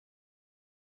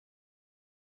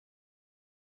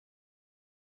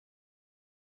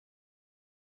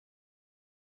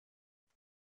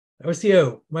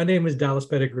OCO, my name is Dallas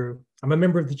Pettigrew. I'm a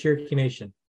member of the Cherokee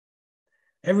Nation.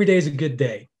 Every day is a good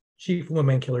day. Chief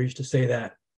Woman Killer used to say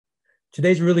that.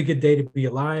 Today's a really good day to be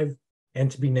alive and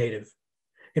to be Native.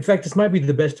 In fact, this might be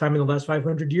the best time in the last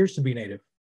 500 years to be Native.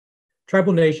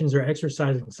 Tribal nations are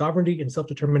exercising sovereignty and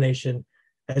self-determination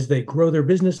as they grow their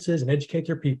businesses and educate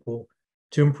their people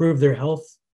to improve their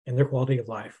health and their quality of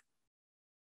life.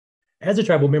 As a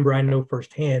tribal member, I know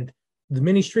firsthand the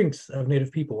many strengths of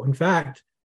Native people. In fact,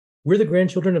 we're the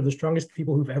grandchildren of the strongest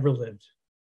people who've ever lived.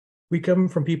 We come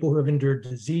from people who have endured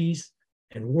disease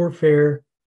and warfare,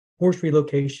 forced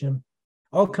relocation,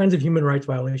 all kinds of human rights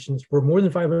violations for more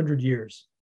than 500 years.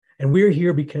 And we're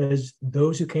here because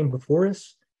those who came before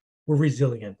us were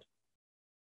resilient.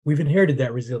 We've inherited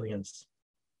that resilience.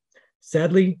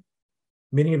 Sadly,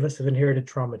 many of us have inherited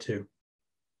trauma too.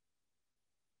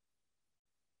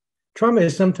 Trauma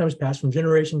is sometimes passed from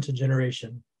generation to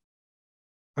generation.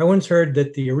 I once heard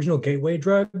that the original gateway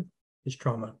drug is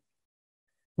trauma.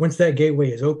 Once that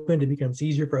gateway is opened, it becomes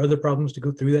easier for other problems to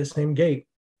go through that same gate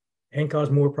and cause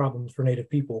more problems for Native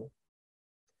people.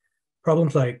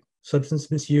 Problems like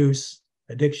substance misuse,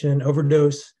 addiction,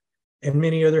 overdose, and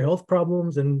many other health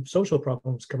problems and social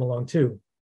problems come along too.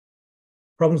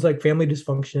 Problems like family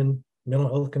dysfunction, mental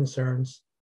health concerns,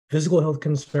 physical health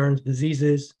concerns,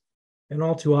 diseases, and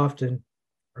all too often,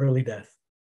 early death.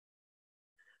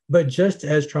 But just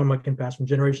as trauma can pass from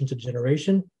generation to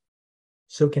generation,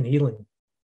 so can healing.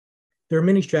 There are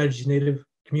many strategies Native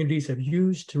communities have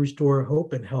used to restore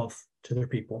hope and health to their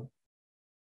people.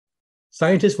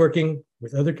 Scientists working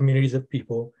with other communities of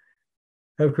people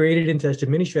have created and tested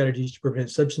many strategies to prevent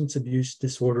substance abuse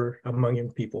disorder among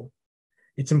young people.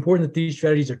 It's important that these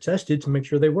strategies are tested to make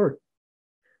sure they work.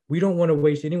 We don't want to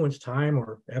waste anyone's time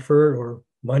or effort or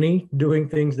money doing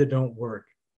things that don't work.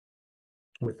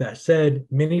 With that said,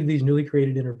 many of these newly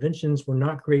created interventions were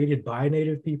not created by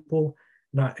Native people,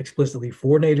 not explicitly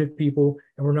for Native people,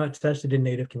 and were not tested in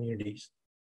Native communities.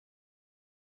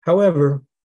 However,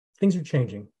 things are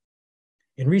changing.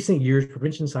 In recent years,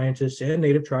 prevention scientists and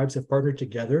Native tribes have partnered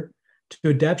together to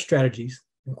adapt strategies,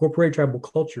 incorporate tribal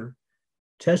culture,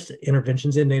 test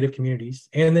interventions in Native communities,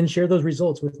 and then share those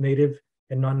results with Native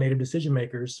and non-Native decision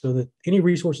makers so that any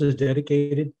resources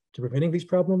dedicated to preventing these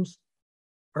problems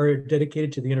are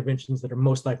dedicated to the interventions that are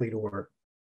most likely to work.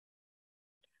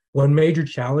 One major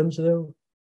challenge, though,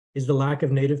 is the lack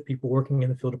of Native people working in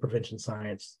the field of prevention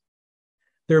science.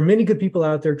 There are many good people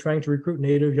out there trying to recruit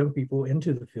Native young people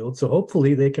into the field, so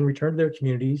hopefully they can return to their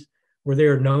communities where they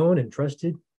are known and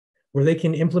trusted, where they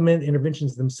can implement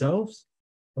interventions themselves,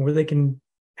 and where they can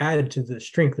add to the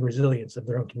strength and resilience of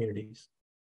their own communities.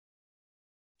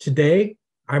 Today,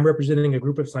 I'm representing a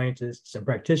group of scientists and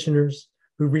practitioners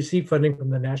who received funding from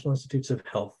the National Institutes of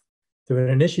Health through an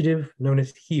initiative known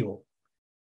as HEAL,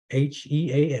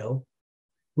 H-E-A-L,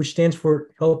 which stands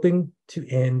for Helping to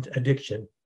End Addiction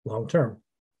Long Term.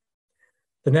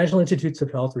 The National Institutes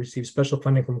of Health received special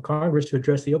funding from Congress to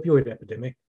address the opioid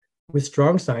epidemic with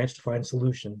strong science to find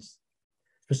solutions.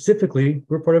 Specifically,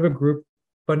 we're part of a group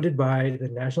funded by the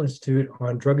National Institute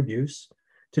on Drug Abuse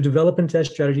to develop and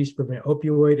test strategies to prevent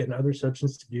opioid and other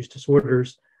substance abuse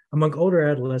disorders among older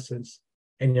adolescents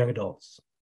and young adults.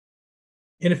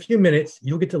 In a few minutes,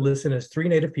 you'll get to listen as three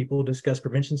Native people discuss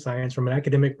prevention science from an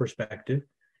academic perspective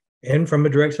and from a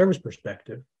direct service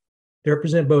perspective. They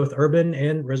represent both urban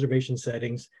and reservation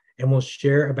settings and will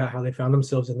share about how they found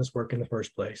themselves in this work in the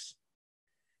first place.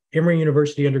 Emory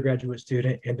University undergraduate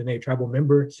student and Dene tribal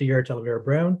member Sierra Talavera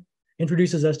Brown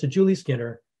introduces us to Julie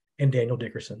Skinner and Daniel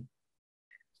Dickerson.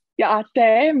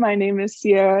 Ya'ate, my name is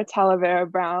Sierra Talavera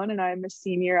Brown, and I'm a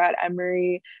senior at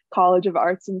Emory College of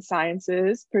Arts and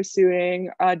Sciences,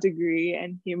 pursuing a degree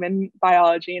in human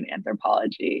biology and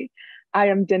anthropology. I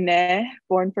am Dene,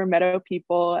 born for Meadow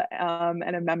people,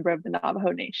 and a member of the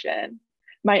Navajo Nation.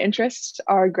 My interests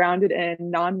are grounded in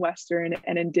non-Western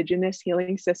and Indigenous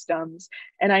healing systems,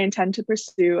 and I intend to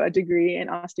pursue a degree in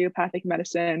osteopathic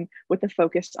medicine with a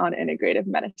focus on integrative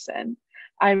medicine.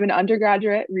 I'm an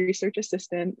undergraduate research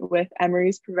assistant with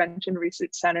Emory's Prevention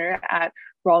Research Center at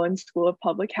Rollins School of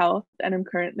Public Health, and I'm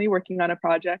currently working on a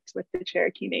project with the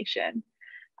Cherokee Nation.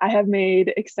 I have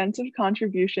made extensive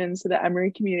contributions to the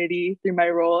Emory community through my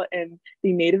role in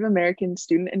the Native American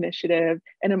Student Initiative,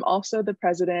 and I'm also the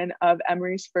president of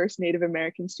Emory's first Native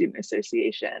American Student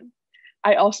Association.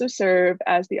 I also serve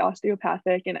as the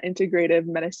Osteopathic and Integrative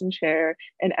Medicine Chair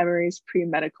in Emory's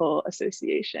Pre-Medical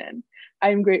Association. I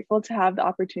am grateful to have the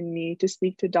opportunity to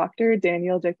speak to Dr.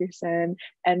 Daniel Dickerson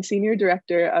and Senior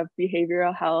Director of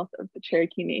Behavioral Health of the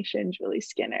Cherokee Nation, Julie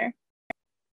Skinner.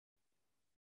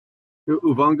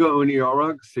 Uvanga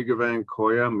Uniorok, Sigavan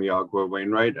Koya, Miyagwa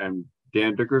Wainwright. I'm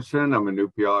Dan Dickerson. I'm a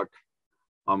Nupiaq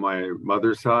on my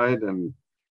mother's side and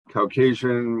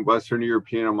Caucasian, Western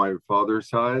European on my father's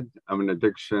side. I'm an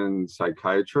addiction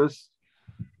psychiatrist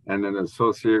and an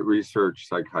associate research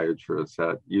psychiatrist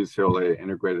at UCLA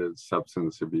Integrated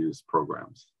Substance Abuse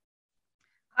Programs.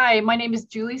 Hi, my name is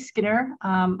Julie Skinner.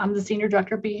 I'm the Senior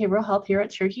Director of Behavioral Health here at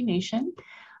Cherokee Nation.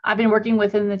 I've been working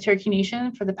within the Cherokee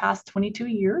Nation for the past 22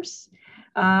 years.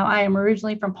 I am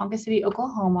originally from Ponca City,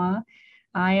 Oklahoma.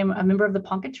 I am a member of the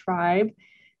Ponca tribe,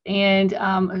 and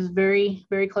I was very,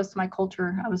 very close to my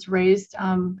culture. I was raised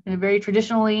in a very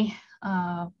traditionally,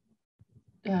 I'm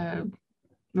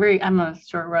not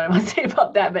sure what I want to say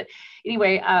about that, but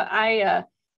anyway,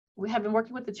 we have been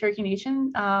working with the Cherokee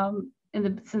Nation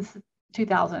since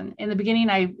 2000. In the beginning,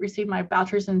 I received my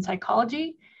bachelor's in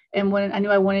psychology, and when I knew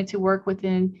I wanted to work with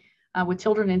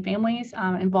children and families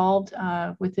involved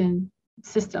within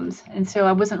systems. And so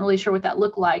I wasn't really sure what that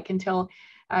looked like until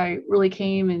I really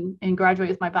came and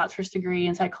graduated with my bachelor's degree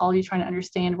in psychology, trying to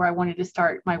understand where I wanted to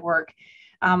start my work.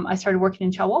 I started working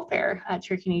in child welfare at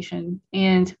Cherokee Nation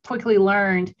and quickly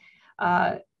learned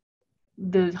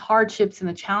the hardships and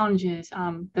the challenges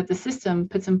that the system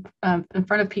puts in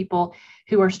front of people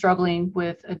who are struggling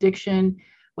with addiction,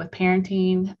 with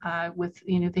parenting,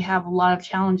 they have a lot of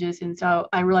challenges. And so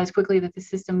I realized quickly that the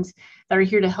systems that are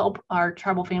here to help our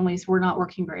tribal families were not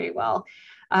working very well.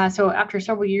 So after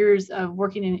several years of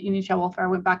working in Indian child welfare, I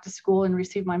went back to school and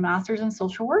received my master's in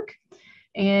social work.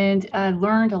 And I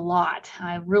learned a lot.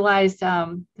 I realized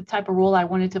the type of role I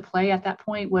wanted to play at that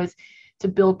point was to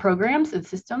build programs and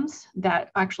systems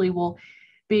that actually will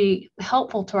be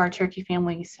helpful to our Cherokee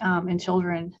families and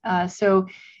children. So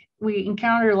we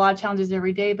encounter a lot of challenges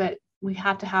every day, but we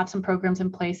have to have some programs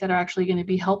in place that are actually going to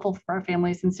be helpful for our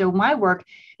families. And so my work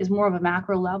is more of a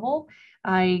macro level.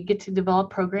 I get to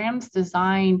develop programs,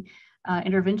 design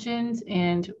interventions,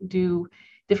 and do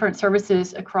different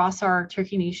services across our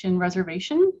Cherokee Nation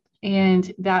reservation.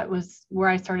 And that was where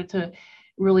I started to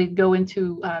really go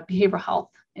into behavioral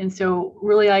health. And so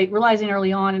really realizing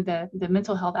early on the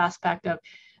mental health aspect of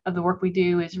the work we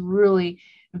do is really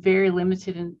very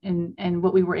limited in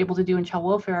what we were able to do in child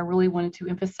welfare. I really wanted to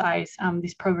emphasize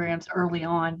these programs early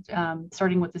on,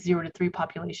 starting with the 0 to 3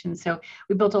 population. So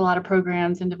we built a lot of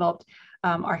programs and developed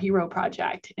our HERO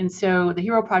project. And so the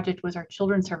HERO project was our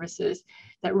children's services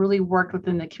that really worked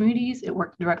within the communities. It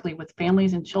worked directly with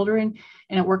families and children,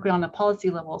 and it worked on the policy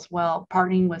level as well,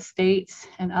 partnering with states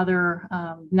and other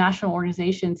national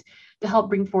organizations to help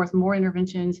bring forth more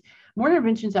interventions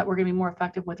that were going to be more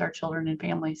effective with our children and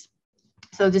families.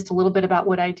 So just a little bit about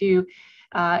what I do.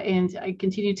 And I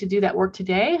continue to do that work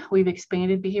today. We've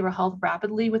expanded behavioral health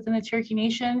rapidly within the Cherokee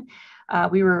Nation.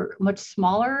 We were much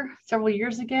smaller several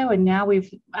years ago, and now we've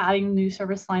adding new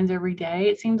service lines every day,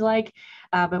 it seems like,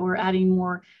 but we're adding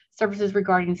more services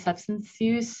regarding substance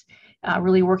use,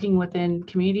 really working within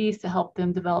communities to help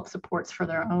them develop supports for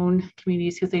their own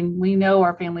communities, because we know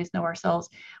our families know ourselves.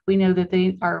 We know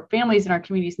that our families and our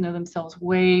communities know themselves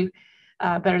way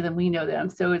better than we know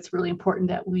them. So it's really important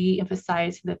that we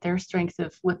emphasize that their strengths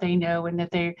of what they know and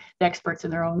that they're the experts in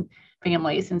their own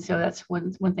families. And so that's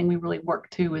one thing we really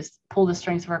work to is pull the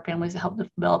strengths of our families to help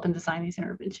develop and design these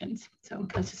interventions. So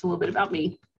that's just a little bit about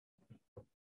me.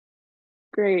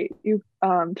 Great. You've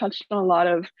touched on a lot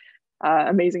of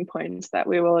amazing points that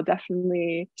we will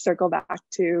definitely circle back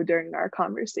to during our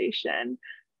conversation.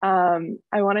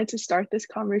 I wanted to start this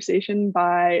conversation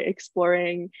by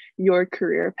exploring your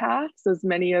career paths, as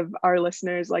many of our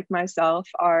listeners, like myself,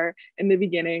 are in the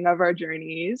beginning of our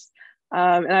journeys.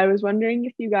 And I was wondering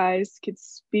if you guys could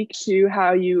speak to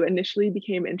how you initially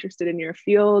became interested in your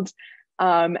field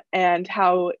and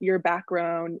how your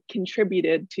background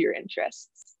contributed to your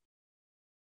interests.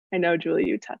 I know, Julie,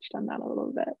 you touched on that a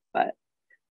little bit, but.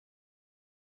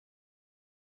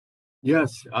 Yes,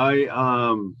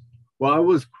 well, I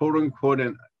was quote unquote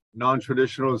a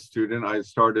non-traditional student. I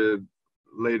started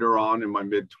later on in my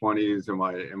mid-20s in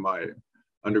my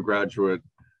undergraduate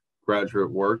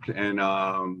work, and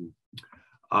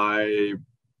I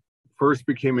first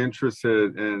became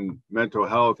interested in mental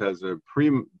health as a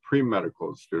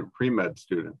pre-medical student, pre-med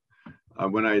student,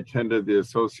 when I attended the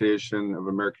Association of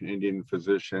American Indian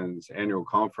Physicians annual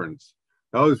conference.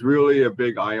 That was really a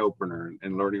big eye-opener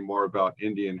in learning more about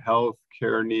Indian health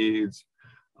care needs,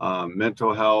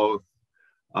 mental health,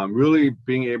 really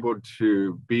being able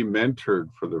to be mentored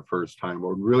for the first time,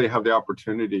 or really have the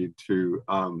opportunity to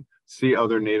see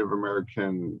other Native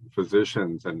American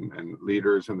physicians and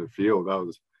leaders in the field. That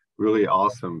was really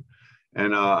awesome.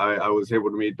 And I was able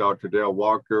to meet Dr. Dale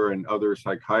Walker and other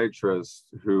psychiatrists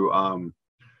who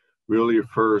really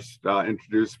first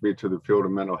introduced me to the field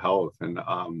of mental health. And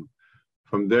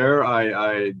from there,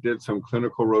 I did some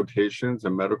clinical rotations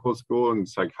in medical school and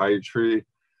psychiatry.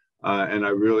 And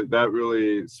that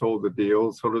really sold the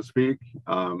deal, so to speak.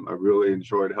 I really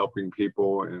enjoyed helping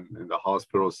people in the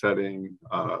hospital setting,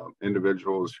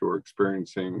 individuals who are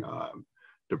experiencing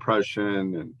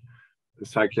depression and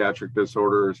psychiatric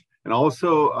disorders. And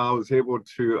also I was able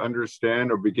to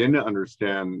understand or begin to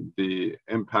understand the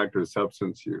impact of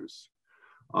substance use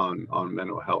on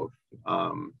mental health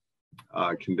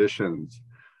conditions.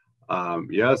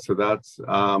 So that's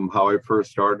how I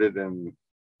first started in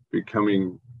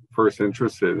becoming first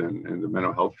interested in the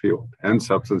mental health field and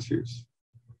substance use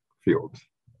fields.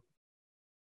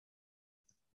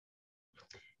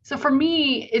 So for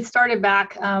me, it started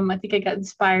back, I think I got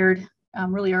inspired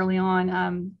really early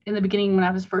on. In the beginning, when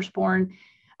I was first born,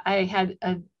 I had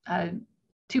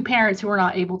two parents who were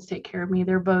not able to take care of me.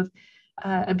 They're both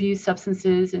abused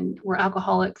substances and were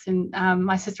alcoholics. And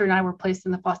my sister and I were placed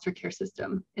in the foster care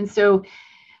system. And so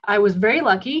I was very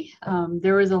lucky.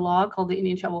 There was a law called the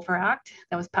Indian Child Welfare Act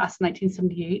that was passed in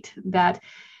 1978 that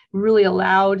really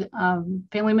allowed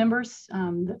family members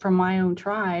from my own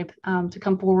tribe to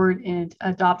come forward and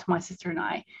adopt my sister and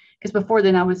I. Because before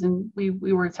then we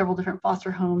were in several different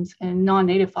foster homes and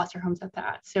non-native foster homes at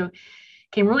that. So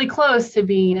came really close to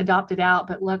being adopted out,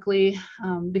 but luckily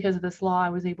because of this law, I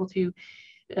was able to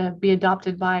be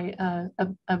adopted by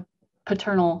a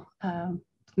paternal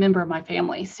member of my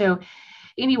family. So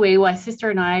anyway, my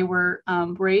sister and I were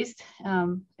raised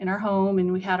in our home,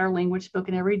 and we had our language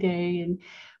spoken every day, and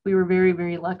we were very,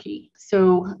 very lucky.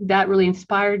 So that really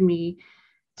inspired me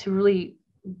to really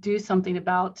do something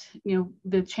about,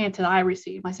 the chance that I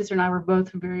received. My sister and I were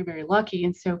both very, very lucky.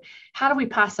 And so how do we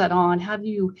pass that on? How do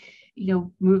you,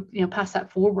 move, pass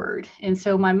that forward? And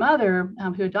so my mother,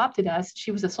 who adopted us,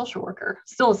 she was a social worker,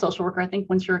 still a social worker. I think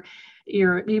once you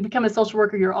become a social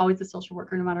worker, you're always a social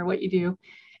worker, no matter what you do.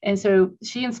 And so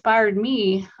she inspired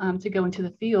me to go into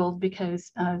the field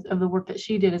because of the work that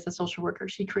she did as a social worker.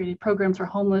 She created programs for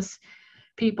homeless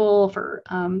people, for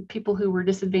people who were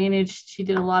disadvantaged. She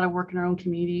did a lot of work in her own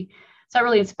community. So that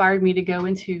really inspired me to go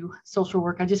into social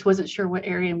work. I just wasn't sure what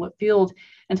area and what field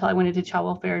until I went into child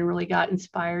welfare and really got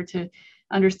inspired to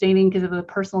understanding because of the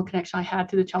personal connection I had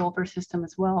to the child welfare system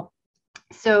as well.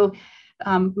 So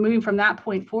moving from that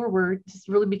point forward, just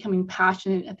really becoming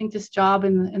passionate. I think this job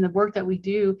and the work that we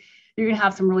do, you're going to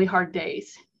have some really hard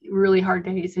days,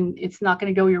 and it's not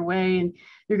going to go your way, and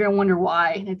you're going to wonder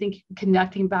why. And I think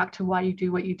connecting back to why you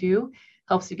do what you do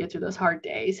helps you get through those hard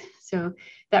days. So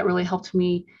that really helped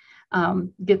me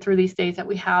get through these days that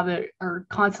we have that are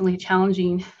constantly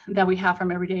challenging, that we have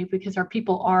from every day, because our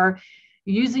people are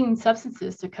using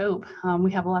substances to cope.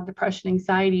 We have a lot of depression,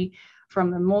 anxiety, from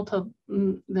the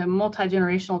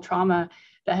multi-generational trauma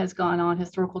that has gone on,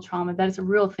 historical trauma. That is a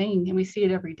real thing, and we see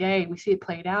it every day. We see it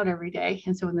played out every day.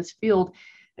 And so in this field,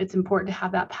 it's important to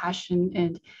have that passion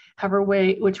and however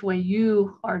which way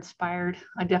you are inspired.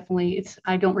 I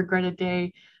don't regret a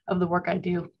day of the work I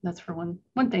do. That's for one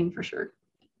thing for sure.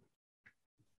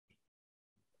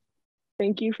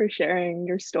 Thank you for sharing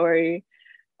your story.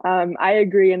 I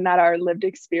agree in that our lived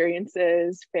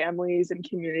experiences, families, and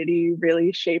community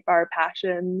really shape our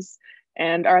passions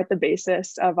and are at the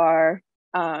basis of our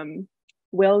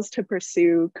wills to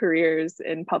pursue careers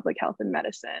in public health and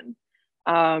medicine.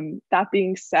 That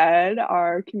being said,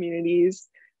 our communities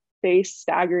face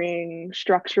staggering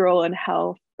structural and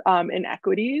health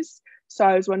inequities. So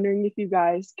I was wondering if you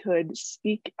guys could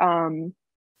speak on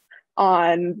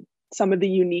some of the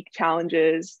unique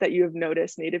challenges that you have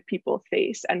noticed Native people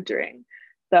face entering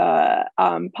the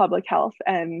public health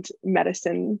and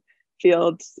medicine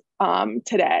fields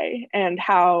today, and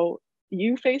how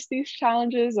you face these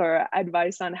challenges or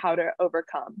advice on how to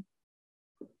overcome.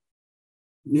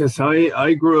 Yes,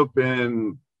 I grew up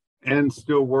in and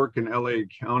still work in LA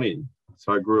County.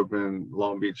 So I grew up in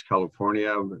Long Beach,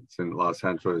 California. It's in Los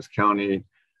Angeles County.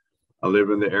 I live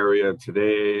in the area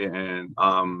today, and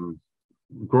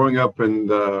growing up in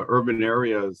the urban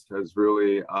areas has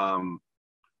really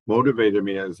motivated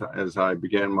me as I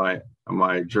began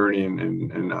my journey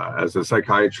and as a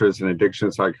psychiatrist and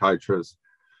addiction psychiatrist,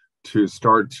 to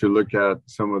start to look at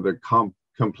some of the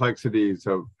complexities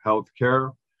of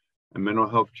healthcare and mental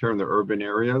health care in the urban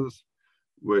areas,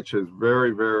 which is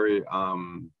very, very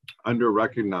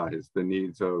under-recognized, the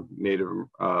needs of Native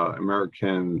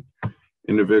American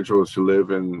individuals who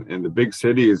live in the big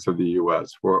cities of the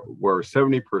US, where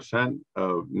 70%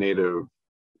 of Native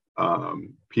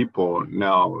people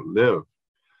now live.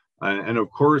 And of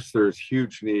course, there's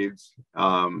huge needs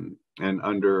and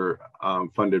under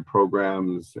funded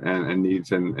programs and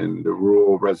needs in the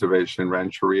rural reservation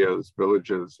rancherias,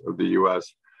 villages of the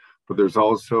US. But there's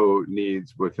also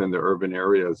needs within the urban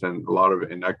areas and a lot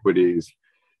of inequities.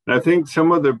 And I think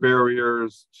some of the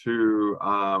barriers to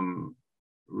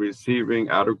receiving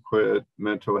adequate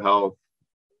mental health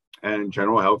and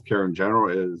general health care in general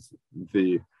is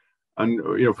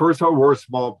first of all, we're a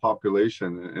small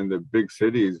population. In the big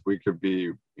cities, we could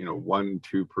be,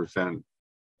 1-2%,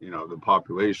 the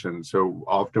population. So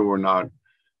often we're not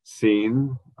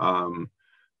seen.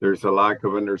 There's a lack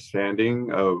of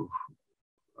understanding of,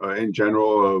 in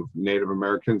general, of Native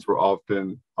Americans. We're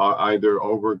often either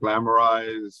over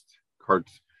glamorized,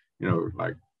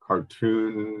 like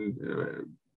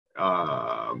cartoon,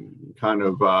 kind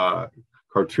of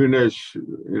cartoonish,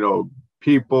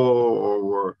 people,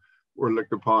 or we're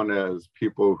looked upon as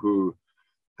people who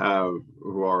have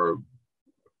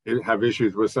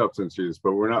issues with substance use,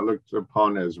 but we're not looked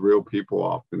upon as real people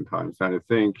oftentimes. And I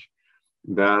think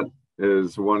that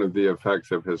is one of the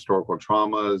effects of historical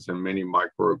traumas and many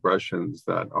microaggressions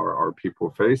that our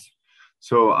people face.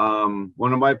 So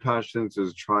one of my passions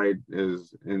is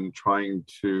in trying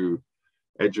to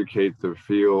educate the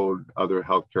field, other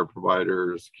healthcare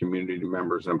providers, community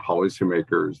members, and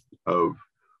policymakers of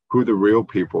who the real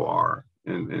people are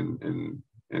in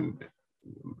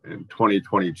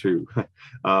 2022,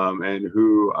 and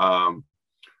who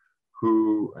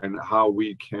and how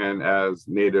we can, as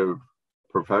Native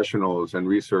professionals and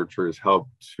researchers, help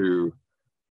to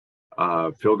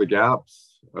fill the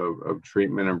gaps of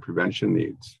treatment and prevention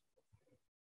needs.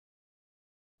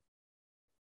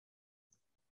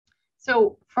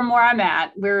 So from where I'm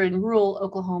at, we're in rural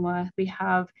Oklahoma. We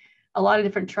have a lot of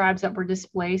different tribes that were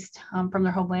displaced from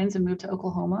their homelands and moved to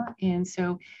Oklahoma. And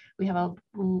so we have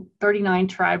 39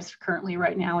 tribes currently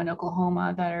right now in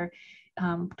Oklahoma that are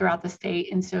throughout the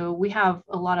state. And so we have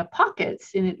a lot of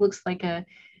pockets, and it looks like a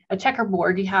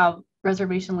checkerboard. You have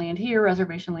reservation land here,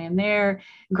 reservation land there.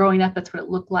 Growing up, that's what it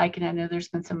looked like. And I know there's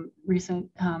been some recent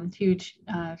huge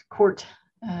court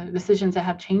decisions that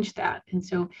have changed that. And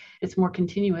so it's more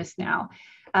continuous now.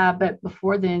 But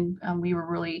before then, we were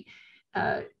really,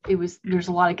 there's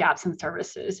a lot of gaps in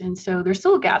services. And so there's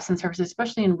still gaps in services,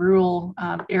 especially in rural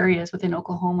areas within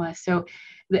Oklahoma. So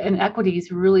the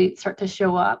inequities really start to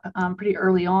show up pretty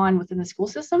early on within the school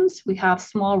systems. We have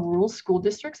small rural school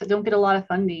districts that don't get a lot of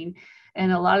funding.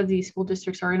 And a lot of these school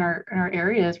districts are in our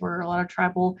areas where a lot of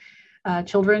tribal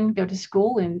children go to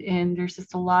school, and there's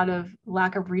just a lot of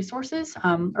lack of resources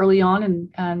early on.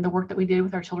 And the work that we did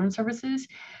with our children's services,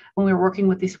 when we were working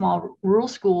with these small rural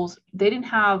schools, they didn't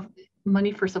have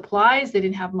money for supplies. They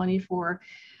didn't have money for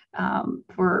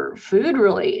food,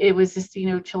 really. It was just,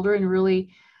 children really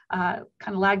kind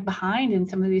of lagged behind in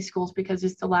some of these schools because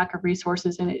it's the lack of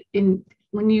resources. And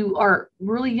when you are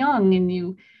really young and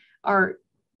you are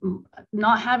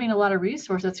not having a lot of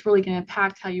resources, that's really going to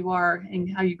impact how you are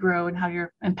and how you grow and how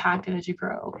you're impacted as you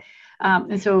grow.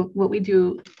 And so what we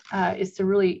do is to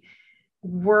really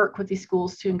work with these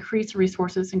schools to increase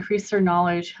resources, increase their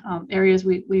knowledge. Areas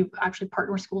we've actually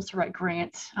partnered with schools to write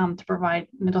grants to provide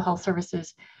mental health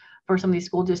services for some of these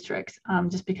school districts,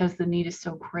 just because the need is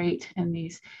so great in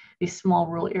these small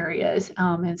rural areas.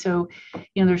 And so,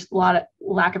 there's a lot of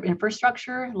lack of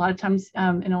infrastructure. A lot of times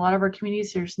in a lot of our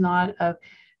communities, there's not a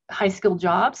high skilled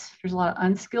jobs. There's a lot of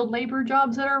unskilled labor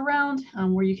jobs that are around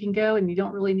where you can go and you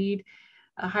don't really need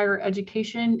a higher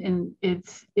education, and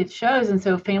it shows. And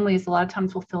so families a lot of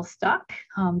times will feel stuck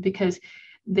because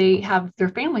they have their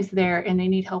families there and they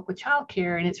need help with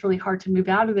childcare, and it's really hard to move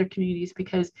out of their communities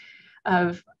because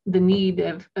of the need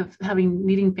of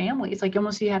needing families. Like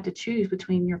almost you have to choose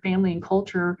between your family and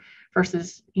culture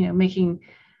versus making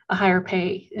a higher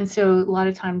pay. And so a lot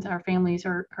of times our families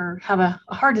have a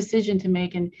hard decision to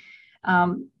make, and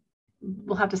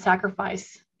we'll have to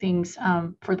sacrifice things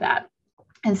for that.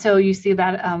 And so you see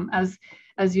that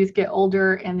as youth get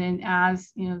older, and then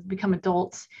as become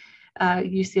adults,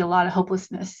 you see a lot of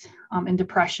hopelessness and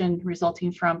depression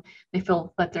resulting from they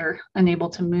feel that they're unable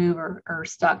to move or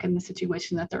stuck in the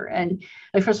situation that they're in,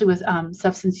 especially with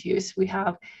substance use. We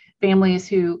have families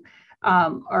who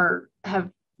have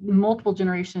multiple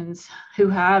generations who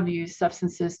have used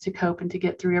substances to cope and to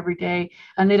get through every day,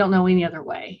 and they don't know any other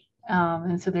way.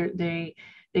 And so they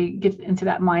get into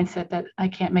that mindset that I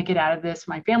can't make it out of this.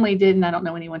 My family did, and I don't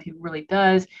know anyone who really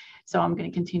does. So I'm going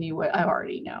to continue what I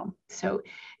already know. So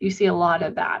you see a lot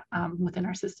of that within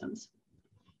our systems.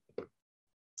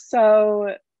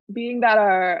 So being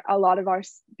that a lot of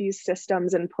these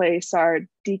systems in place are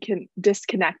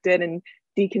disconnected and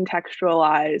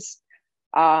decontextualized,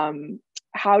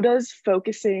 how does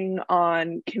focusing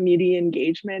on community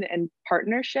engagement and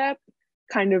partnership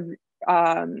kind of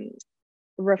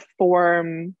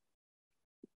reform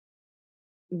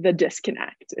the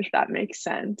disconnect, if that makes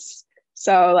sense?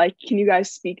 So like, can you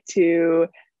guys speak to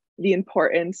the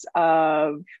importance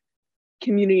of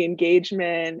community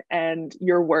engagement and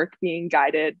your work being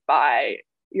guided by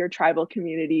your tribal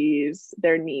communities,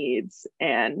 their needs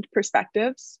and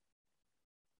perspectives?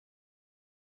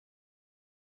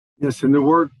 Yes, in the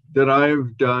work that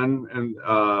I've done, and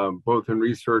both in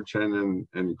research and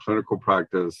in clinical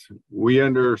practice, we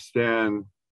understand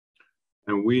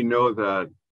and we know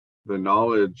that the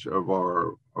knowledge of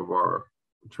our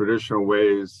traditional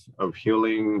ways of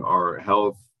healing, our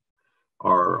health,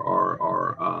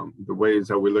 the ways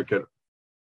that we look at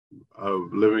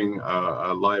of living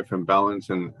a life in balance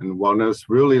and wellness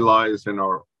really lies in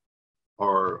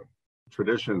our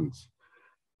traditions,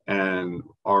 and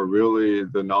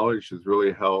the knowledge is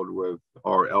really held with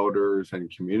our elders and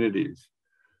communities.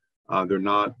 They're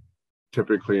not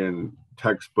typically in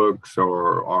textbooks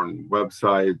or on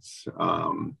websites.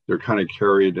 They're kind of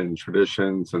carried in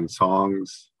traditions and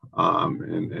songs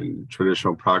and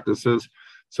traditional practices.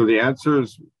 So the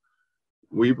answers,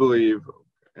 we believe,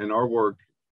 in our work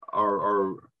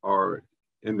are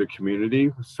in the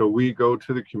community. So we go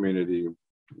to the community,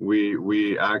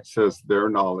 we access their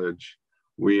knowledge,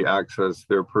 we access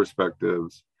their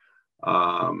perspectives,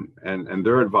 and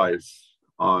their advice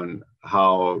on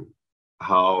how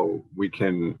we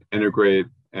can integrate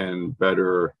and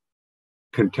better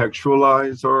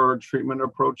contextualize our treatment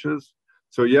approaches.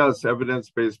 So yes,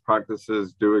 evidence-based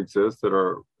practices do exist that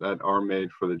are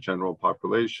made for the general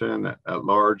population at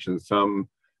large, and some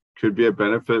could be a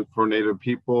benefit for Native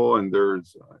people. And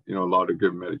there's a lot of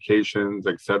good medications,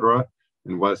 et cetera,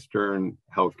 in Western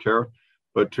healthcare.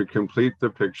 But to complete the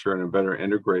picture and better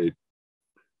integrate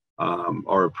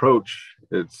our approach,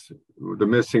 it's the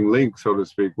missing link, so to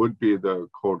speak, would be the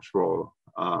cultural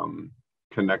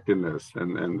connectedness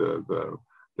and the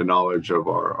knowledge of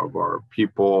our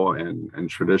people and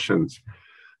traditions.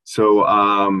 So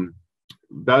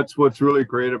that's what's really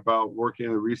great about working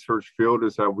in the research field,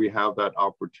 is that we have that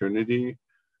opportunity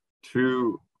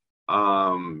to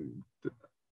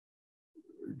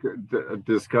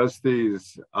discuss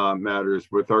these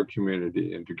matters with our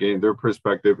community and to gain their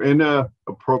perspective in an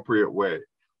appropriate way,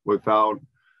 without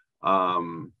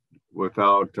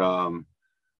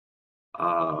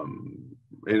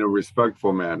in a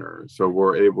respectful manner. So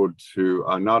we're able to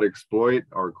not exploit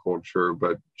our culture,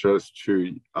 but just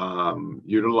to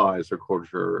utilize a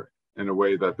culture in a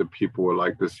way that the people would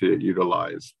like to see it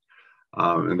utilized.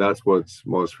 And that's what's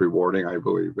most rewarding, I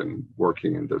believe, in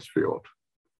working in this field.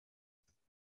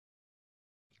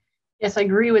 Yes, I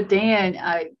agree with Dan.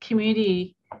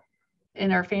 Community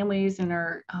and our families and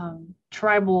our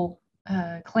tribal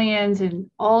clans and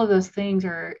all of those things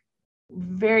are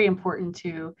very important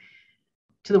to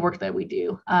the work that we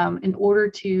do. In order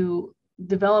to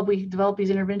develop these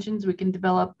interventions, we can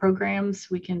develop programs,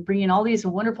 we can bring in all these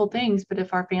wonderful things, but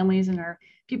if our families and our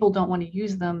people don't want to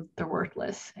use them, they're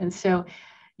worthless. And so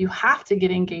you have to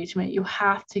get engagement, you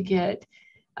have to get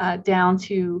down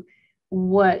to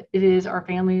what it is our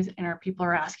families and our people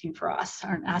are asking for us,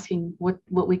 are asking what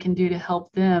we can do to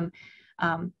help them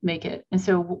make it. And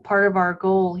so part of our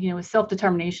goal, is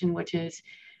self-determination, which is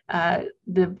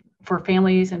for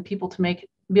families and people to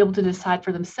be able to decide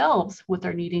for themselves what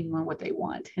they're needing and what they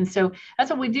want. And so that's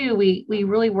what we do. We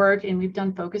really work, and we've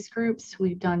done focus groups,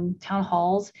 we've done town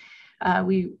halls,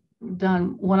 we've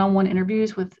done one-on-one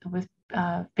interviews with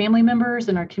family members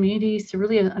in our communities to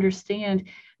really understand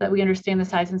that we understand the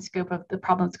size and scope of the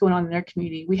problem that's going on in their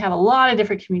community. We have a lot of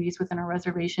different communities within our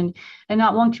reservation, and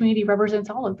not one community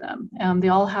represents all of them. They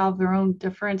all have their own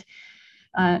different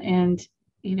and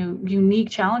unique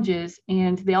challenges,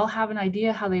 and they all have an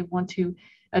idea how they want to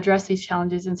address these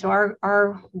challenges. And so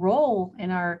our role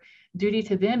and our duty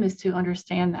to them is to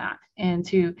understand that and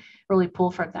to really pull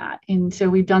from that. And so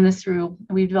we've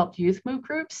developed youth move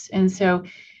groups. And so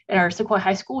at our Sequoia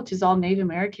High School, which is all Native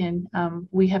American,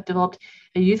 we have developed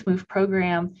a youth move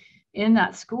program in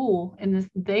that school, and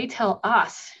they tell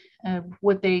us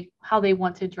how they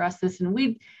want to address this, and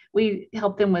we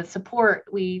help them with support.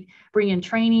 We bring in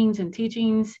trainings and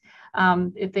teachings.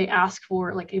 If they ask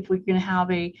for, like, if we're going to have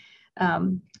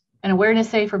an awareness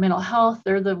day for mental health,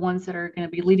 they're the ones that are going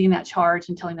to be leading that charge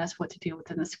and telling us what to do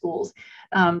within the schools.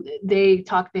 They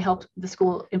help the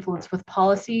school influence with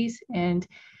policies and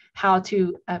how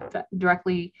to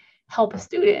directly help a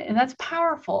student. And that's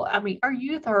powerful. I mean, our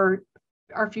youth are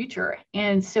our future.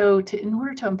 And so in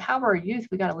order to empower our youth,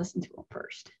 we got to listen to them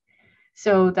first.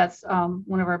 So that's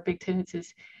one of our big tenets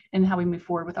is and how we move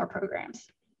forward with our programs.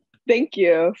 Thank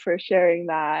you for sharing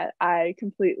that. I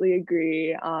completely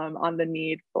agree on the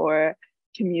need for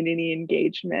community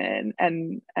engagement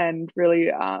and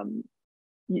really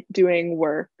doing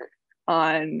work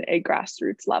on a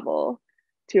grassroots level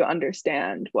to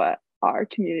understand what our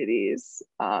communities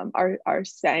are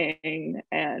saying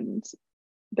and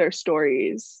their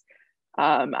stories.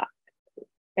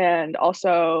 And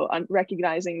also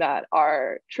recognizing that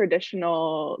our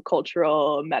traditional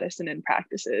cultural medicine and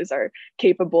practices are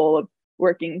capable of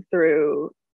working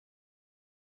through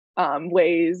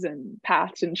ways and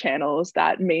paths and channels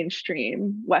that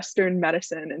mainstream Western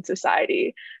medicine and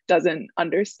society doesn't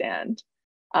understand.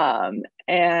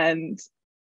 And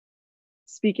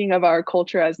speaking of our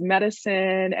culture as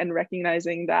medicine and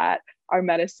recognizing that our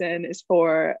medicine is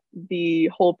for the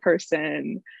whole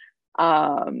person,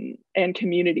 and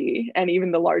community and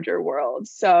even the larger world.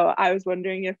 So I was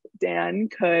wondering if Dan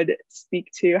could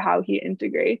speak to how he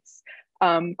integrates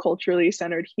culturally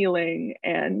centered healing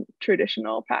and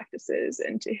traditional practices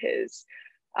into his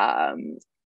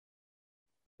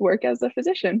work as a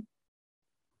physician.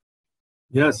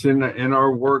 Yes, in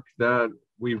our work that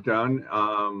we've done,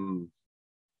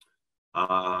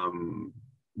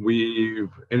 we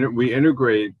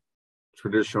integrate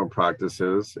traditional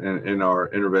practices in our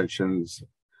interventions,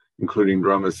 including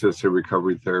drum-assisted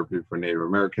recovery therapy for Native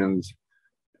Americans.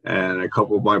 And a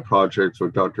couple of my projects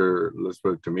with Dr.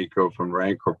 Elizabeth D'Amico from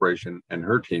RAND Corporation and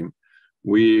her team,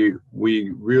 we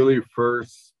really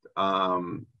first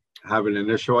have an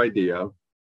initial idea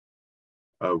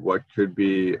of what could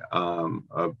be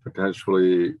a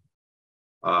potentially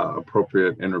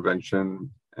appropriate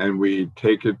intervention, and we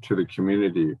take it to the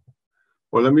community.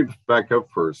 Well, let me back up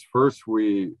first. First,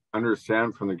 we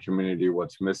understand from the community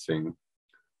what's missing.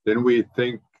 Then we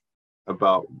think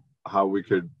about how we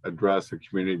could address the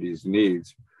community's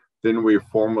needs. Then we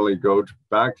formally go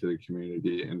back to the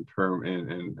community in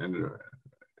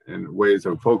ways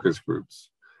of focus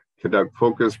groups, conduct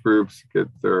focus groups, get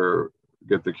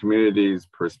the community's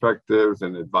perspectives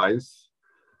and advice,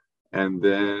 and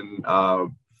then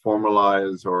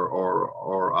formalize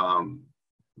or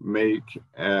make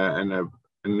an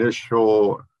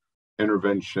initial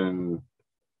intervention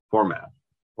format,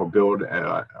 or build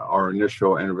our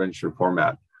initial intervention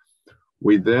format.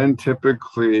 We then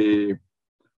typically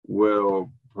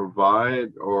will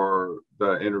provide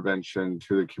the intervention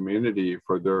to the community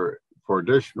for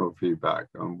additional feedback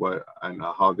on what and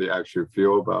how they actually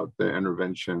feel about the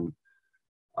intervention,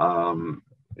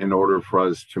 in order for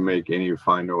us to make any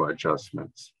final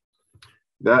adjustments.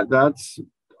 That's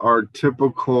our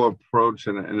typical approach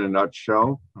in a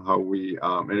nutshell, how we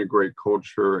integrate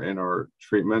culture in our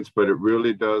treatments, but it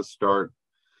really does start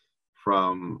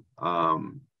from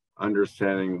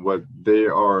understanding what they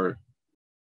are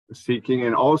seeking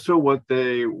and also what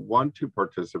they want to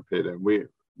participate in.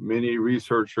 Many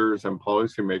researchers and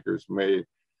policymakers may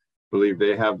believe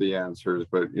they have the answers,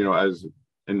 but as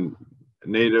in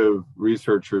Native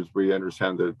researchers, we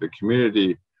understand that the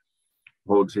community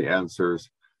holds the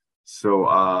answers. So,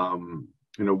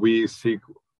 we seek,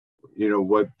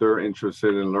 what they're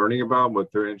interested in learning about,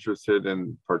 what they're interested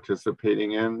in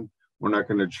participating in. We're not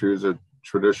going to choose a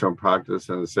traditional practice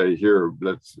and say, here,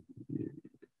 let's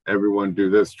everyone do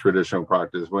this traditional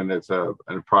practice when it's a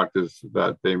practice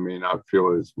that they may not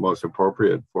feel is most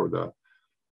appropriate for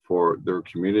their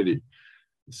community.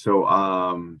 So,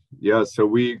 so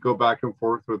we go back and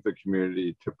forth with the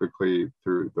community, typically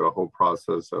through the whole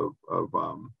process of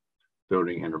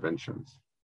building interventions.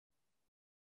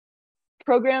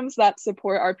 Programs that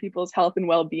support our people's health and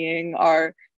well-being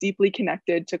are deeply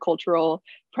connected to cultural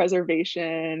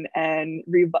preservation and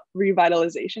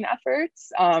revitalization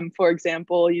efforts. For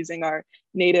example, using our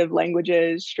native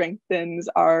languages strengthens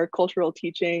our cultural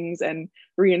teachings and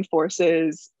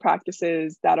reinforces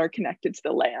practices that are connected to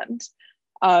the land.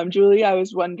 Julie, I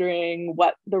was wondering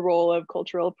what the role of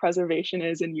cultural preservation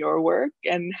is in your work,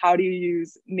 and how do you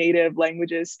use native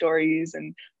languages, stories,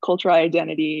 and cultural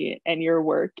identity in your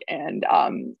work and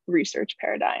research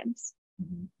paradigms?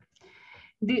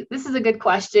 This is a good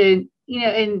question.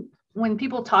 And when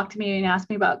people talk to me and ask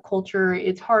me about culture,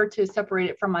 it's hard to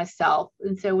separate it from myself.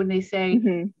 And so when they say,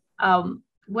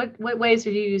 what ways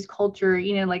do you use culture?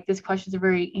 Like, this question is a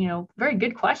very, very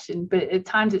good question, but at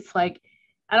times it's like,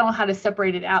 I don't know how to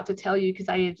separate it out to tell you, because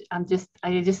I just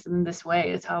in this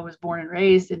way. It's how I was born and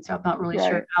raised. And so I'm not really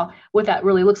sure what that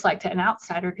really looks like to an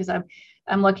outsider, because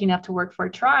I'm lucky enough to work for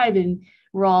a tribe, and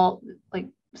we're all like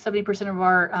 70% of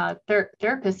our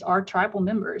therapists are tribal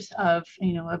members of,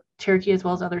 of Cherokee as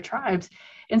well as other tribes.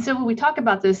 And so when we talk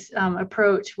about this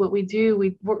approach, what we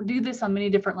do this on many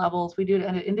different levels. We do it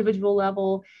at an individual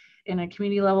level, in a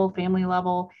community level, family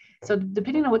level. So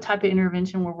depending on what type of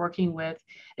intervention we're working with,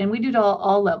 and we do it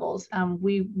all levels,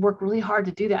 we work really hard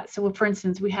to do that. So for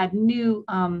instance, we had new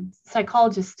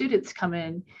psychologist students come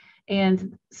in,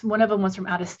 and one of them was from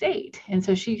out of state. And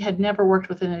so she had never worked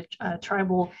within a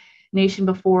tribal nation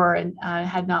before, and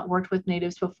had not worked with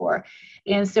natives before.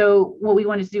 And so what we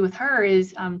wanted to do with her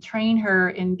is train her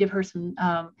and give her some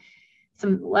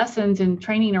lessons and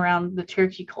training around the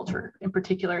Cherokee culture in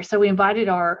particular. So we invited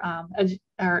our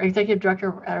executive director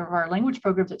of our language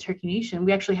programs at Cherokee Nation.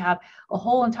 We actually have a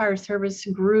whole entire service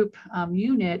group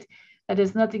unit that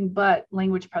is nothing but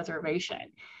language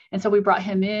preservation. And so we brought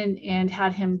him in and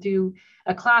had him do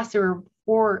a class. There were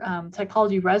 4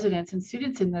 psychology residents and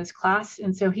students in this class.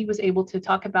 And so he was able to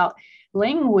talk about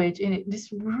language, and it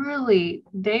just really,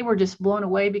 they were just blown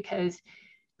away, because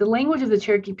the language of the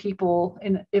Cherokee people,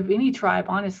 and of any tribe,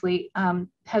 honestly,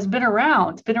 has been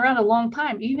around a long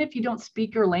time. Even if you don't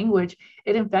speak your language,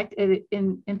 it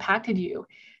impacted you,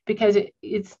 because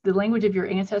it's the language of your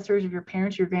ancestors, of your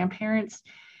parents, your grandparents,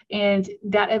 and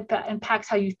that impacts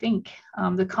how you think.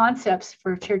 The concepts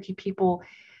for Cherokee people,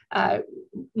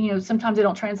 sometimes they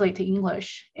don't translate to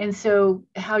English. And so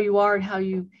how you are and how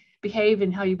you behave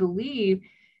and how you believe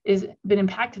is been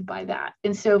impacted by that.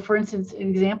 And so, for instance, an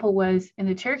example was in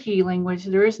the Cherokee language,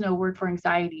 there is no word for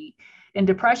anxiety, and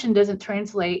depression doesn't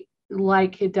translate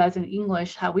like it does in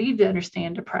English, how we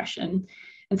understand depression.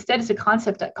 Instead, it's a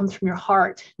concept that comes from your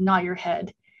heart, not your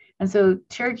head. And so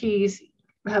Cherokees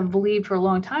have believed for a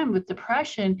long time with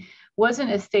depression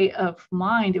wasn't a state of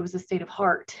mind, it was a state of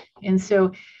heart. And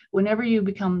so whenever you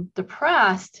become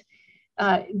depressed,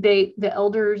 the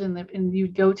elders and you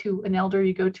go to an elder,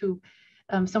 you go to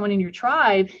someone in your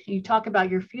tribe, you talk about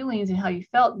your feelings and how you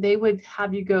felt, they would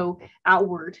have you go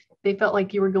outward. They felt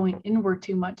like you were going inward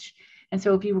too much. And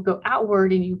so if you would go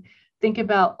outward and you think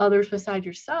about others beside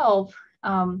yourself,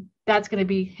 that's going to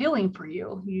be healing for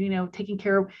you. Taking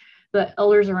care of the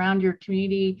elders around your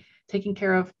community, taking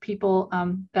care of people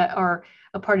that are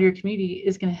a part of your community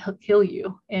is going to heal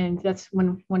you. And that's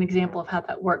one example of how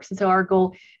that works. And so our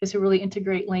goal is to really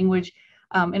integrate language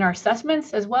in our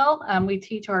assessments as well. We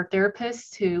teach our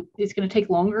therapists it's going to take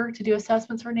longer to do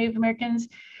assessments for Native Americans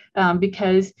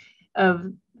because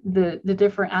of the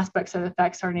different aspects that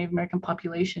affects our Native American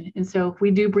population. And so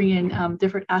we do bring in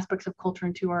different aspects of culture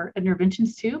into our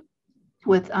interventions too,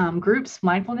 with groups.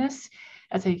 Mindfulness,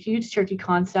 that's a huge Cherokee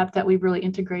concept that we've really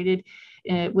integrated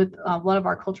with a lot of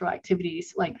our cultural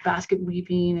activities like basket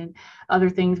weaving and other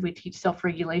things. We teach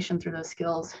self-regulation through those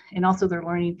skills, and also they're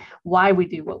learning why we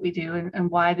do what we do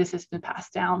and why this has been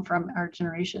passed down from our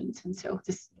generations. And so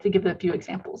just to give a few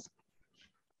examples.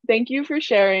 Thank you for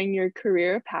sharing your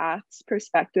career paths,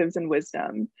 perspectives, and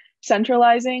wisdom.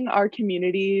 Centralizing our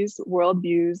communities,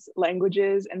 worldviews,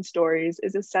 languages, and stories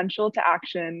is essential to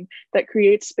action that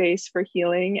creates space for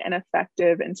healing and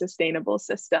effective and sustainable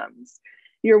systems.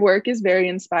 Your work is very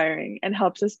inspiring and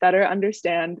helps us better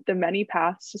understand the many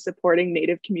paths to supporting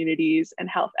Native communities and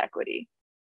health equity.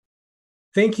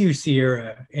 Thank you,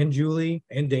 Sierra and Julie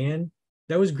and Dan.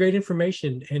 That was great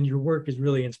information, and your work is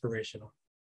really inspirational.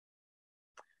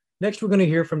 Next, we're going to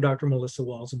hear from Dr. Melissa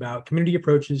Walls about community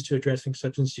approaches to addressing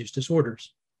substance use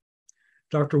disorders.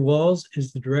 Dr. Walls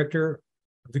is the director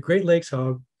of the Great Lakes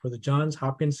Hub for the Johns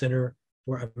Hopkins Center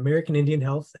for American Indian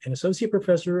Health and associate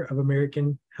professor of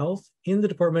American Health in the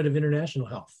Department of International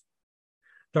Health.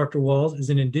 Dr. Walls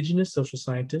is an Indigenous social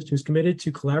scientist who's committed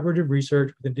to collaborative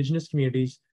research with Indigenous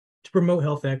communities to promote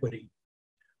health equity.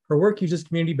 Her work uses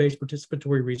community-based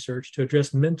participatory research to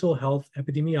address mental health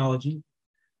epidemiology,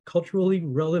 culturally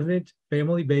relevant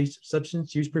family-based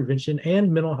substance use prevention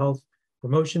and mental health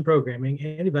promotion programming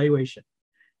and evaluation,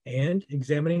 and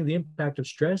examining the impact of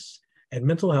stress and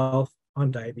mental health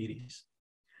on diabetes.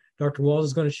 Dr. Walls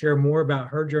is going to share more about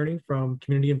her journey from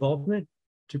community involvement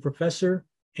to professor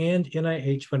and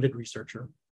NIH-funded researcher.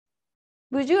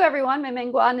 Bonjour, everyone.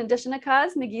 Memengwa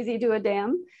Ndishinakas, Migizi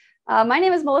Duadam. My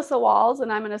name is Melissa Walls,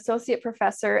 and I'm an associate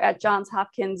professor at Johns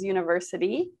Hopkins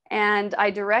University, and I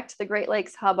direct the Great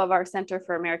Lakes Hub of our Center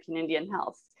for American Indian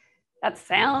Health. That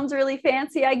sounds really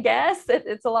fancy, I guess.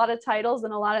 It's a lot of titles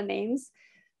and a lot of names,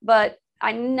 but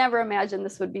I never imagined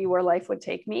this would be where life would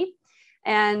take me.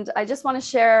 And I just want to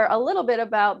share a little bit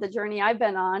about the journey I've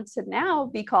been on to now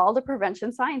be called a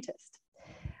prevention scientist.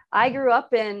 I grew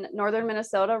up in northern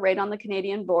Minnesota, right on the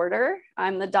Canadian border.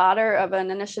 I'm the daughter of an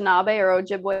Anishinaabe or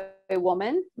Ojibwe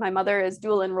woman. My mother is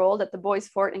dual enrolled at the Boys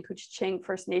Fort and Couchiching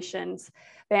First Nations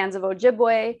bands of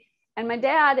Ojibwe. And my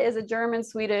dad is a German,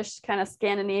 Swedish, kind of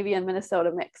Scandinavian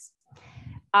Minnesota mix.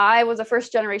 I was a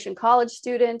first generation college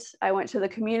student. I went to the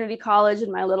community college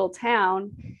in my little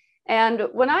town. And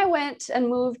when I went and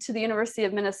moved to the University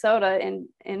of Minnesota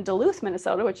in Duluth,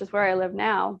 Minnesota, which is where I live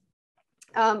now,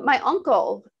 my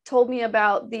uncle told me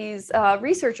about these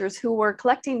researchers who were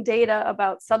collecting data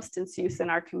about substance use in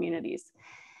our communities.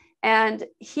 And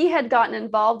he had gotten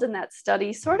involved in that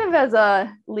study sort of as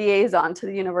a liaison to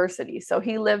the university. So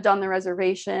he lived on the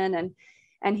reservation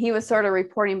and he was sort of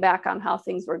reporting back on how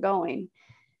things were going.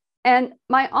 And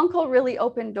my uncle really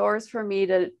opened doors for me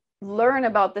to learn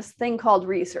about this thing called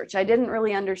research. I didn't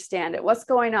really understand it. What's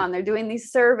going on? They're doing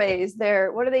these surveys.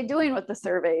 What are they doing with the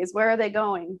surveys? Where are they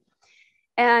going?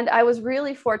 And I was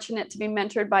really fortunate to be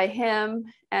mentored by him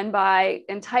and by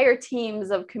entire teams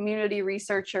of community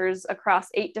researchers across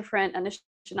 8 different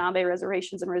Anishinaabe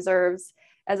reservations and reserves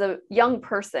as a young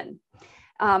person.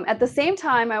 At the same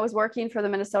time, I was working for the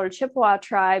Minnesota Chippewa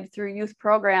tribe through youth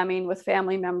programming with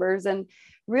family members and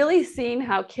really seeing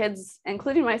how kids,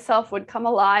 including myself, would come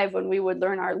alive when we would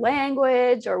learn our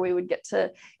language or we would get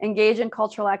to engage in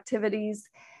cultural activities.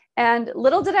 And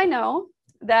little did I know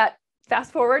that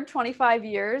fast forward 25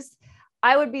 years,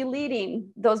 I would be leading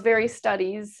those very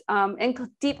studies in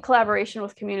deep collaboration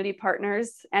with community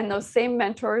partners and those same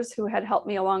mentors who had helped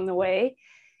me along the way.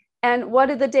 And what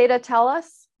did the data tell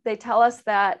us? They tell us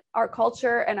that our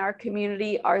culture and our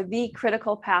community are the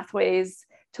critical pathways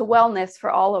to wellness for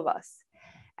all of us.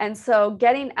 And so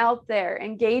getting out there,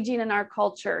 engaging in our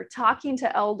culture, talking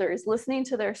to elders, listening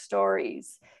to their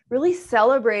stories, really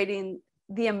celebrating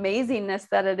the amazingness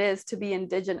that it is to be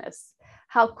Indigenous,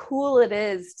 how cool it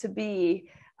is to be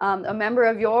a member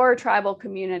of your tribal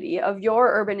community, of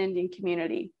your urban Indian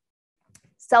community.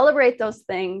 Celebrate those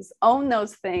things, own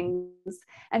those things,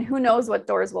 and who knows what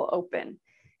doors will open.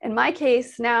 In my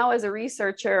case now as a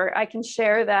researcher, I can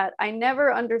share that I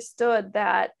never understood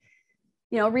that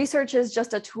research is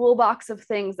just a toolbox of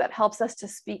things that helps us to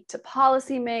speak to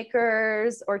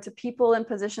policymakers or to people in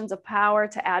positions of power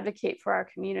to advocate for our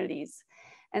communities.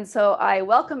 And so I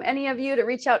welcome any of you to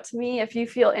reach out to me if you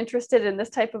feel interested in this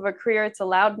type of a career. It's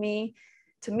allowed me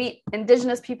to meet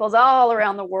Indigenous peoples all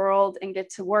around the world and get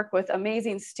to work with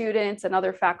amazing students and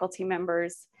other faculty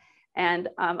members. And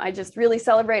I just really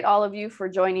celebrate all of you for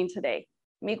joining today.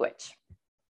 Miigwech.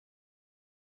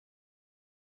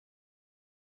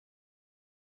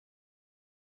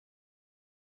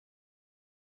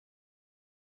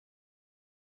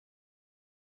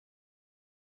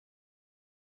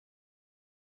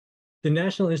 The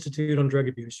National Institute on Drug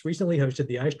Abuse recently hosted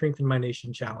the I Strengthen My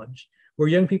Nation Challenge, where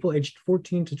young people aged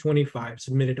 14 to 25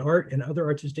 submitted art and other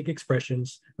artistic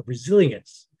expressions of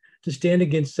resilience to stand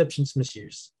against substance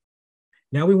misuse.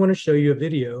 Now we want to show you a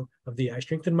video of the I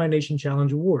Strengthen My Nation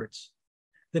Challenge Awards.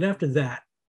 Then after that,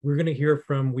 we're going to hear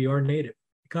from We Are Native,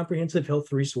 a comprehensive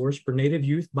health resource for Native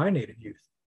youth by Native youth.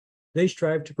 They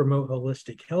strive to promote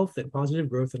holistic health and positive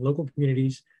growth in local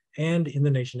communities and in the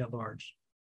nation at large.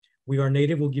 We Are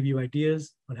Native will give you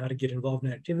ideas on how to get involved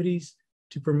in activities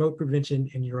to promote prevention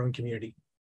in your own community.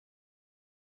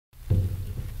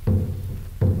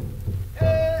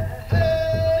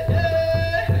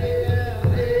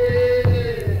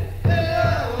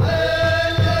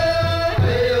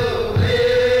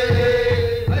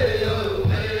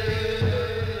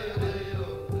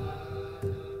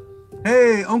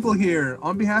 Hey, Uncle here.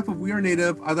 On behalf of We Are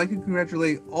Native, I'd like to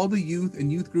congratulate all the youth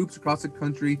and youth groups across the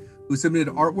country who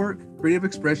submitted artwork, creative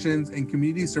expressions, and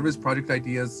community service project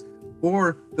ideas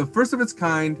for the first of its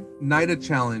kind NIDA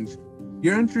Challenge.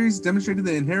 Your entries demonstrated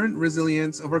the inherent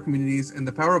resilience of our communities and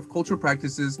the power of cultural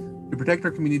practices to protect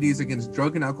our communities against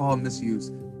drug and alcohol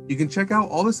misuse. You can check out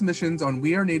all the submissions on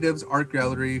We Are Native's art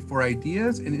gallery for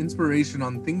ideas and inspiration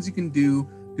on things you can do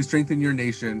to strengthen your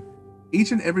nation.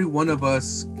 Each and every one of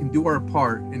us can do our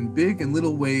part in big and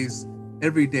little ways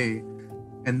every day.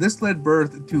 And this led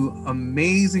birth to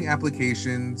amazing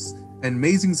applications and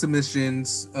amazing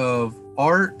submissions of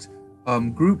art,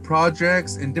 group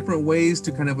projects, and different ways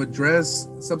to kind of address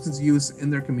substance use in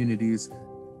their communities.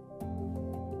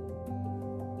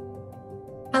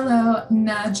 Hello,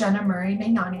 na Jenna Murray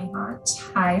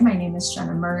Nainanihat. Hi, my name is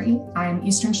Jenna Murray. I'm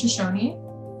Eastern Shoshone.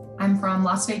 I'm from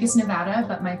Las Vegas, Nevada,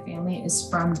 but my family is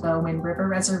from the Wind River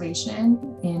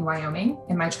Reservation in Wyoming,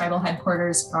 and my tribal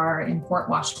headquarters are in Fort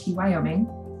Washakie, Wyoming.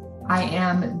 I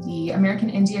am the American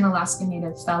Indian Alaska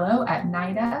Native Fellow at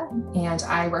NIDA, and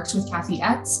I worked with Kathy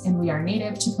Etz and We Are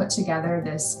Native to put together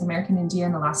this American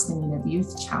Indian Alaska Native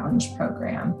Youth Challenge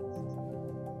program.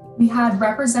 We had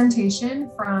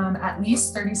representation from at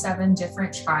least 37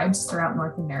 different tribes throughout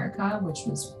North America, which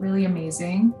was really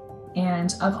amazing.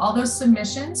 And of all those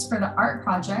submissions for the art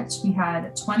project, we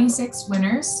had 26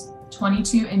 winners,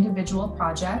 22 individual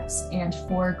projects, and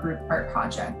 4 group art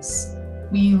projects.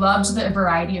 We loved the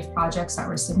variety of projects that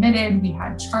were submitted. We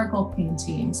had charcoal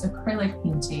paintings, acrylic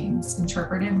paintings,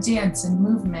 interpretive dance and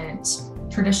movement,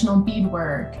 traditional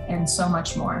beadwork, and so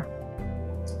much more.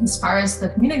 As far as the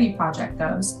community project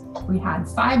goes, we had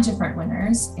 5 different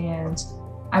winners, and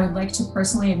I would like to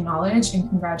personally acknowledge and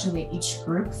congratulate each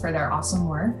group for their awesome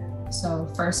work. So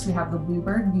first we have the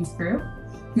Bluebird Youth Group,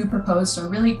 who proposed a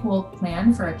really cool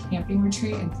plan for a camping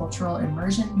retreat and cultural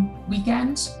immersion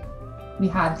weekend. We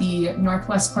had the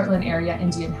Northwest Portland Area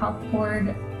Indian Health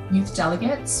Board youth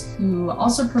delegates, who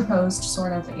also proposed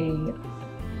sort of a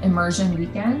immersion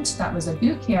weekend that was a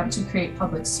boot camp to create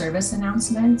public service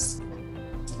announcements.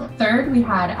 Third, we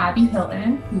had Abby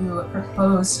Hilton, who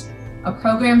proposed a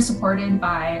program supported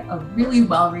by a really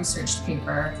well-researched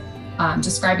paper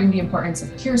describing the importance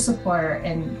of peer support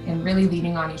and really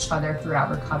leaning on each other throughout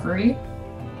recovery.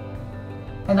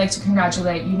 I'd like to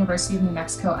congratulate University of New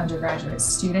Mexico undergraduate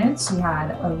students. We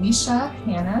had Alicia,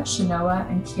 Hannah, Shanoa,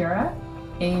 and Kira.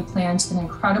 They planned an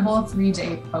incredible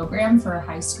 3-day program for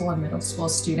high school and middle school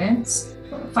students.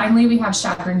 Finally, we have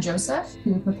Shadron Joseph,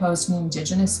 who proposed an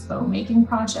Indigenous bow making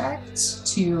project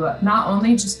to not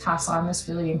only just pass on this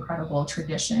really incredible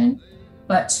tradition,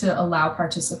 but to allow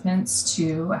participants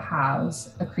to have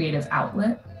a creative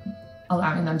outlet,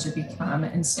 allowing them to become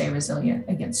and stay resilient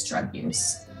against drug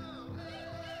use.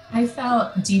 I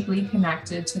felt deeply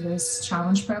connected to this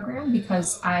challenge program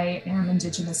because I am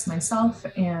Indigenous myself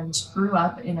and grew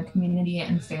up in a community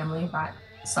and family that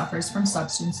suffers from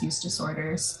substance use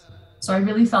disorders. So I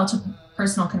really felt a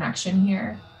personal connection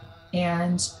here,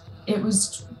 and it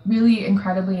was really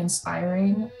incredibly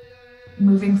inspiring.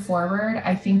 Moving forward,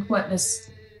 I think what this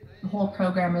whole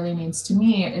program really means to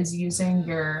me is using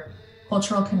your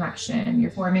cultural connection,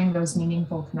 you're forming those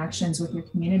meaningful connections with your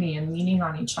community and leaning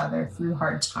on each other through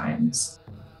hard times.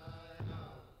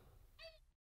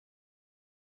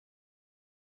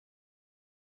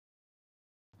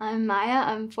 I'm Maya,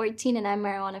 I'm 14 and I'm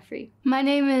marijuana free. My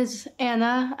name is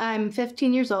Anna, I'm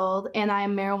 15 years old and I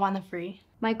am marijuana free.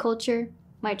 My culture,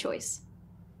 my choice.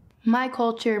 My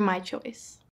culture, my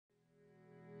choice.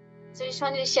 So I just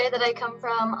wanted to share that I come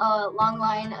from a long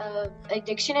line of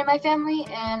addiction in my family,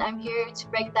 and I'm here to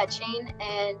break that chain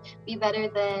and be better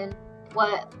than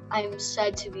what I'm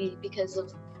said to be because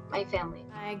of my family.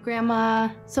 My grandma,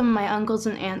 some of my uncles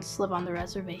and aunts live on the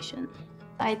reservation.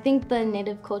 I think the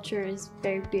Native culture is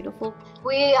very beautiful.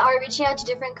 We are reaching out to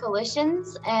different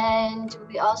coalitions, and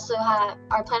we also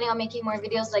are planning on making more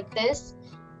videos like this.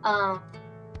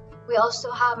 We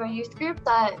also have our youth group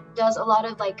that does a lot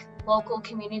of local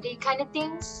community kind of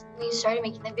things. We started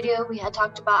making the video, we had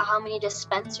talked about how many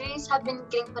dispensaries have been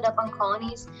getting put up on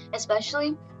colonies,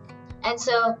 especially. And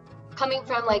so coming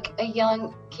from a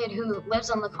young kid who lives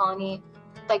on the colony,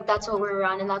 that's what we're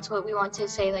around, and that's what we want to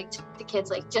say to the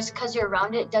kids, just because you're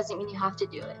around it doesn't mean you have to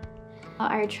do it.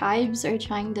 Our tribes are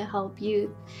trying to help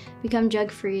youth become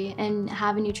drug-free and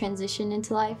have a new transition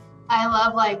into life. I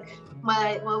love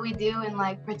what we do in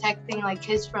protecting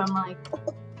kids from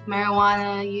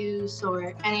marijuana use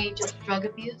or any just drug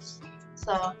abuse.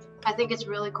 So I think it's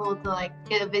really cool to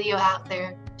get a video out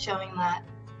there showing that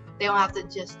they don't have to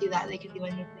just do that, they can do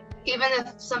anything. Even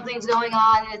if something's going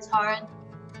on and it's hard,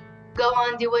 go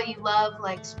on, do what you love,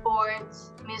 like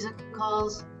sports,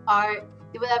 musicals, art,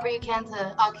 do whatever you can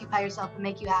to occupy yourself and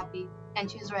make you happy and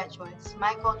choose the right choice.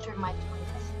 My culture, my choice.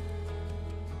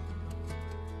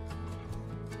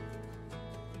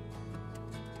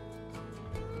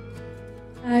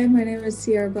 Hi, my name is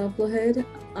Sierra Buffalohead.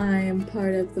 I am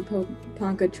part of the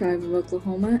Ponca tribe of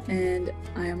Oklahoma, and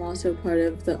I am also part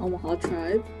of the Omaha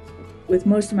tribe. With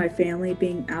most of my family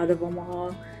being out of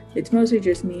Omaha, it's mostly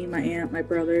just me, my aunt, my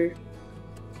brother.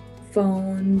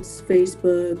 Phones,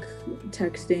 Facebook,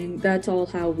 texting, that's all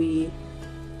how we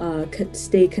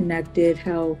stay connected,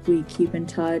 how we keep in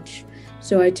touch.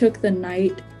 So I took the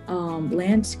night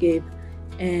landscape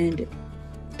and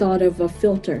thought of a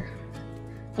filter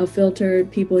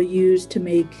people use to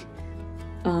make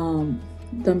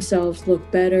themselves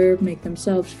look better, make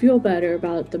themselves feel better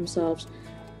about themselves.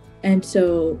 And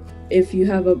so if you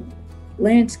have a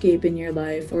landscape in your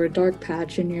life or a dark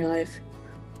patch in your life,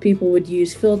 people would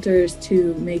use filters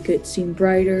to make it seem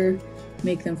brighter,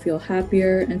 make them feel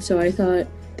happier. And so I thought,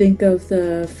 think of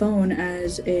the phone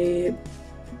as a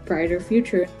brighter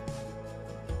future.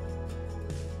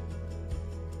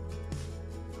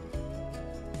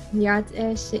 Yat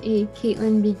es e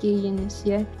Caitlin Biggie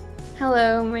Yanisiet.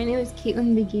 Hello, my name is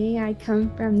Caitlin Begay. I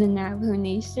come from the Navajo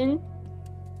Nation.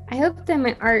 I hope that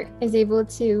my art is able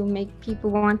to make people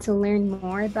want to learn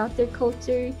more about their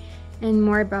culture and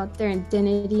more about their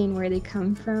identity and where they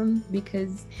come from,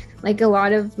 because like a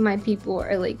lot of my people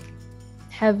are like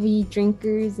heavy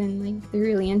drinkers and like they're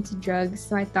really into drugs.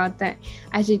 So I thought that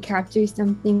I should capture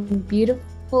something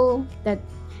beautiful that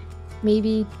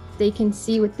maybe they can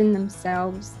see within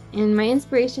themselves. And my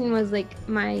inspiration was like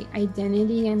my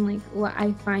identity and like what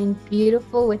I find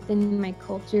beautiful within my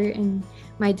culture and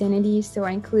my identity. So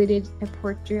I included a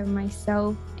portrait of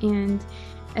myself and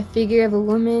a figure of a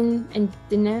woman, and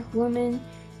the Diné woman,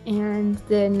 and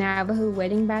the Navajo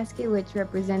wedding basket, which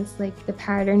represents like the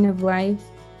pattern of life.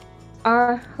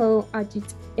 Aho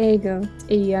atut ego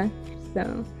iya.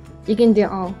 So you can do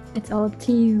it all. It's all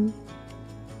to you.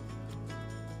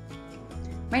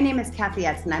 My name is Kathy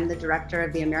Etz, and I'm the director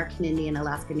of the American Indian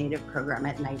Alaska Native program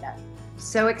at NIDA.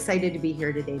 So excited to be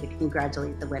here today to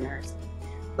congratulate the winners.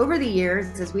 Over the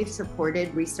years, as we've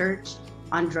supported research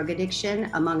on drug addiction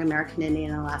among American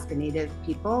Indian and Alaska Native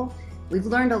people, we've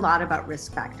learned a lot about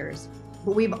risk factors,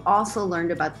 but we've also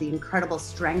learned about the incredible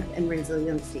strength and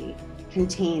resiliency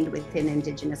contained within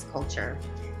Indigenous culture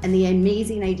and the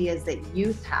amazing ideas that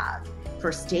youth have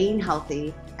for staying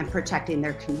healthy and protecting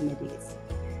their communities.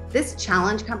 This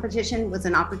challenge competition was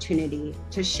an opportunity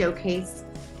to showcase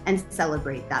and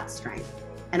celebrate that strength,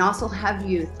 and also have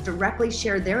youth directly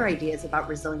share their ideas about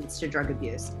resilience to drug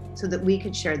abuse so that we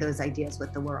could share those ideas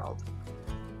with the world.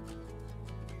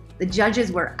 The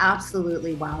judges were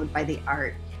absolutely wowed by the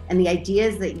art and the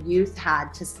ideas that youth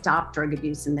had to stop drug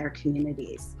abuse in their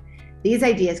communities. These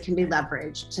ideas can be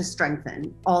leveraged to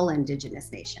strengthen all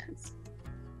Indigenous nations.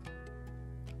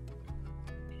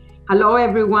 Hello,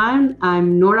 everyone.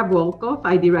 I'm Nora Volkov.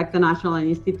 I direct the National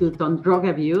Institute on Drug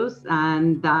Abuse,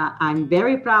 and I'm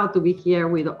very proud to be here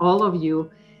with all of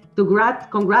you to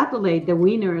congratulate the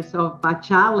winners of a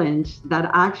challenge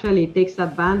that actually takes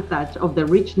advantage of the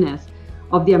richness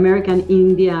of the American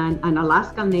Indian and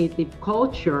Alaska Native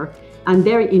culture and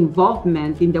their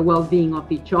involvement in the well-being of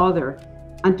each other,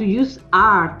 and to use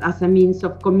art as a means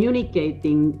of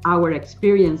communicating our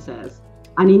experiences,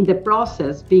 and in the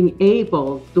process, being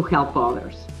able to help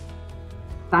others.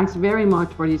 Thanks very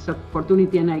much for this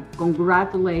opportunity, and I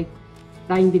congratulate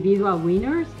the individual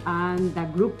winners and the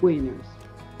group winners.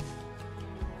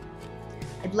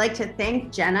 I'd like to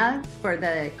thank Jenna for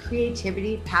the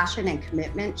creativity, passion, and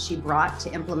commitment she brought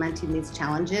to implementing these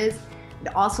challenges.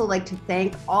 I'd also like to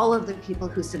thank all of the people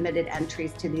who submitted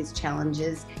entries to these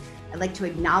challenges. I'd like to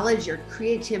acknowledge your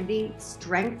creativity,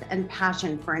 strength, and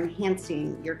passion for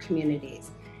enhancing your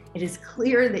communities. It is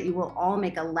clear that you will all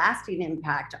make a lasting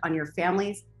impact on your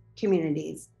families,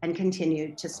 communities, and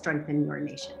continue to strengthen your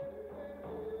nation.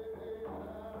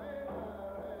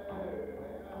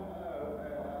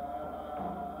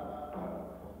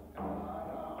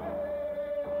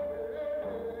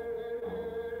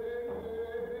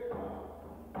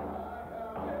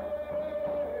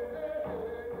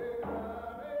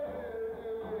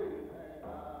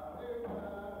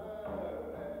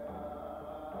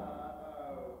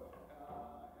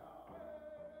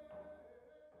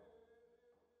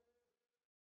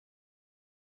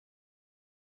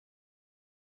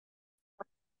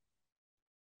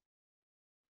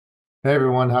 Hey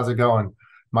everyone, how's it going?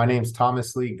 My name's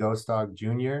Thomas Lee Gostog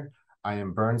Jr. I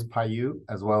am Burns Paiute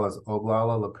as well as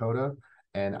Oglala Lakota,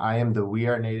 and I am the We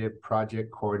Are Native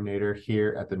project coordinator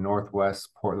here at the Northwest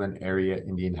Portland Area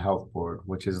Indian Health Board,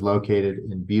 which is located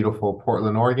in beautiful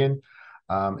Portland, Oregon.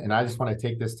 And I just want to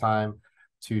take this time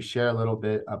to share a little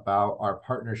bit about our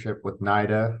partnership with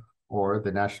NIDA, or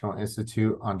the National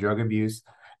Institute on Drug Abuse,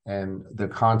 and the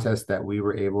contest that we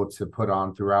were able to put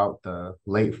on throughout the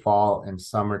late fall and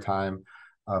summertime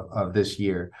of this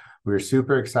year. We were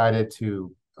super excited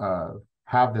to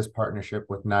have this partnership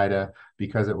with NIDA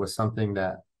because it was something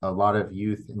that a lot of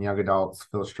youth and young adults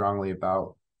feel strongly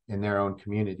about in their own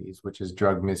communities, which is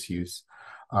drug misuse.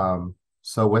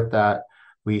 So with that,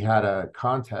 we had a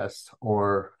contest,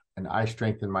 or an I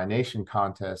Strengthen My Nation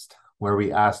contest, where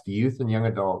we asked youth and young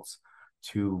adults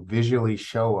to visually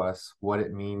show us what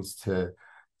it means to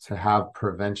have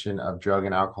prevention of drug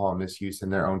and alcohol misuse in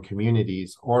their own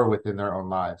communities or within their own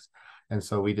lives. And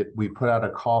so we put out a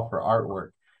call for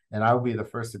artwork. And I will be the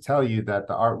first to tell you that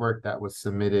the artwork that was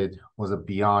submitted was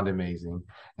beyond amazing.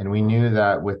 And we knew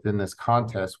that within this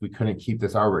contest, we couldn't keep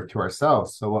this artwork to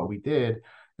ourselves. So what we did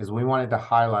is we wanted to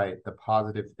highlight the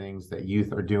positive things that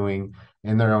youth are doing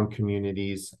in their own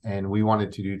communities. And we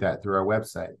wanted to do that through our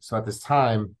website. So at this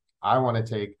time, I would like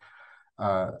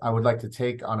to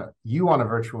take you on a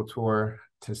virtual tour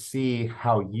to see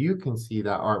how you can see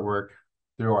that artwork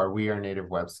through our We Are Native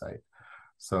website.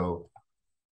 So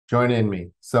join in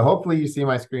me. So hopefully you see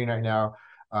my screen right now.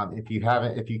 If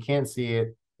you can't see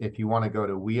it, if you want to go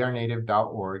to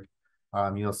wearenative.org,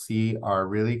 you'll see our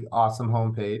really awesome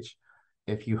homepage.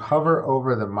 If you hover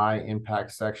over the My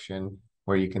Impact section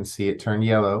where you can see it turn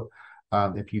yellow,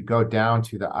 if you go down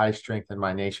to the I Strengthen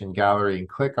My Nation gallery and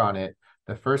click on it,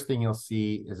 the first thing you'll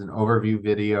see is an overview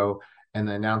video and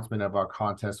the announcement of our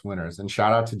contest winners. And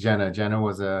shout out to Jenna. Jenna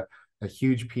was a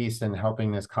huge piece in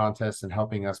helping this contest and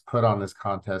helping us put on this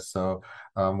contest. So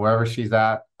wherever she's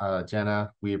at,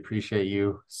 Jenna, we appreciate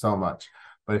you so much.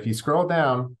 But if you scroll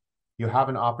down, you have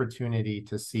an opportunity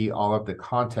to see all of the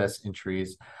contest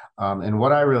entries. And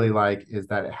what I really like is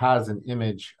that it has an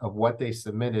image of what they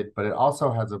submitted, but it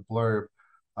also has a blurb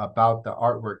about the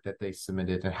artwork that they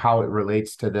submitted and how it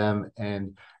relates to them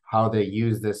and how they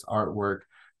use this artwork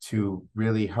to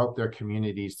really help their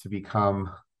communities to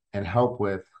become and help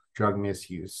with drug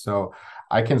misuse. So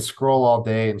I can scroll all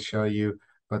day and show you,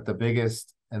 but the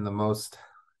biggest and the most,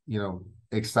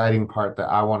 exciting part that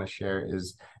I want to share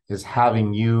is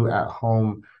having you at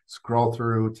home scroll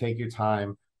through, take your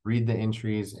time, read the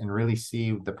entries, and really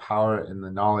see the power and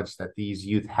the knowledge that these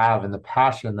youth have and the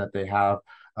passion that they have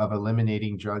of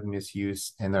eliminating drug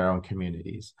misuse in their own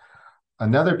communities.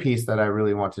 Another piece that I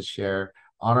really want to share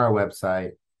on our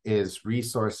website is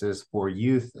resources for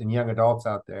youth and young adults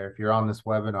out there. If you're on this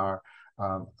webinar,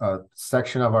 a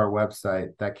section of our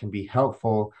website that can be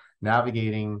helpful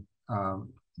navigating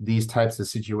these types of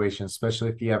situations, especially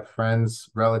if you have friends,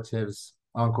 relatives,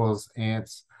 uncles,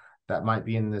 aunts that might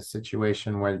be in this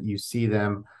situation where you see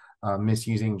them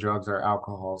misusing drugs or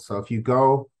alcohol. So if you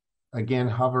go, again,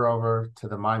 hover over to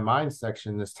the My Mind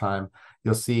section this time,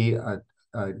 you'll see a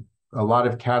lot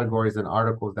of categories and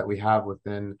articles that we have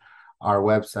within our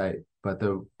website. But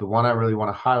the one I really want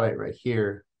to highlight right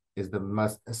here is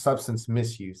the substance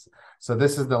misuse. So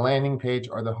this is the landing page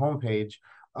or the homepage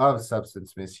of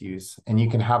substance misuse. And you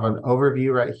can have an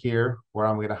overview right here where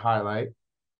I'm going to highlight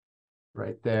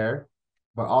right there.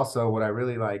 But also what I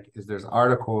really like is there's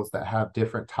articles that have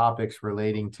different topics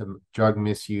relating to drug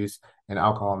misuse and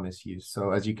alcohol misuse.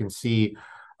 So as you can see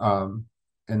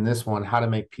in this one, how to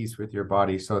make peace with your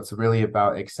body. So it's really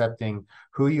about accepting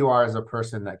who you are as a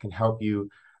person that can help you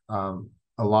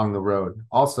along the road.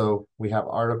 Also, we have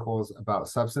articles about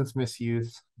substance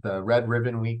misuse, the Red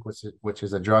Ribbon Week, which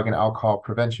is a drug and alcohol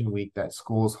prevention week that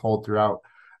schools hold throughout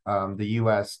the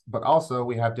US, but also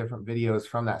we have different videos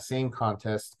from that same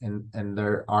contest and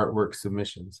their artwork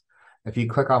submissions. If you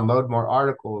click on load more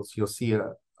articles, you'll see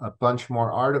a bunch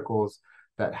more articles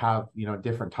that have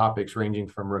different topics ranging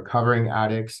from recovering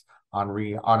addicts on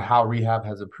how rehab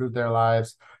has improved their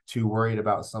lives to worried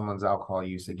about someone's alcohol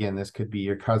use. Again, this could be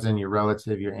your cousin, your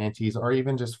relative, your aunties, or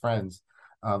even just friends.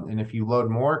 And if you load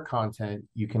more content,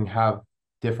 you can have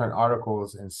different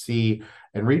articles and see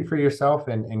and read for yourself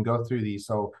and go through these.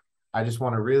 So I just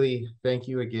want to really thank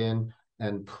you again.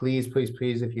 And please, please,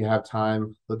 please, if you have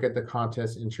time, look at the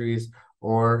contest entries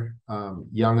or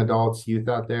young adults, youth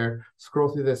out there,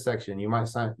 scroll through this section. You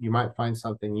might find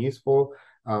something useful.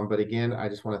 But again, I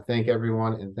just want to thank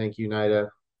everyone and thank you, NIDA.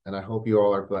 And I hope you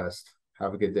all are blessed.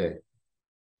 Have a good day.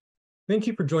 Thank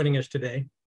you for joining us today.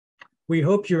 We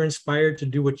hope you're inspired to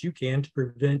do what you can to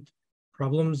prevent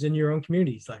problems in your own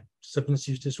communities like substance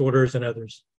use disorders and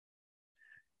others.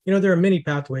 There are many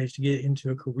pathways to get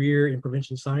into a career in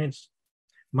prevention science.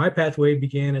 My pathway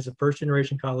began as a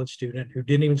first-generation college student who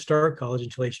didn't even start college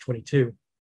until age 22.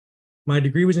 My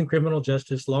degree was in criminal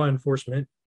justice law enforcement,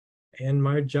 and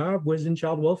my job was in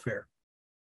child welfare.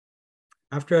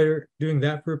 After doing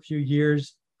that for a few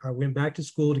years, I went back to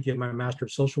school to get my Master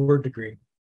of Social Work degree.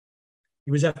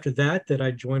 It was after that that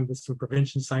I joined with some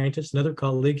prevention scientists and other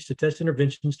colleagues to test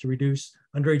interventions to reduce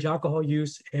underage alcohol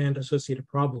use and associated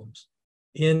problems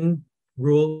in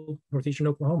rural northeastern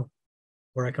Oklahoma,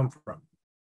 where I come from.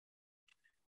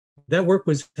 That work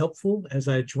was helpful as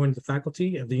I joined the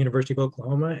faculty of the University of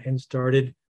Oklahoma and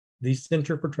started the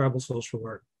Center for Tribal Social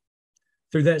Work.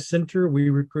 Through that center, we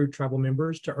recruit tribal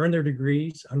members to earn their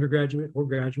degrees, undergraduate or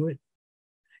graduate,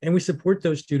 and we support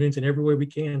those students in every way we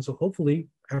can. So hopefully,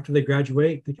 after they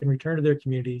graduate, they can return to their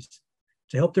communities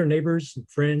to help their neighbors and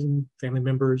friends and family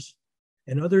members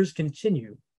and others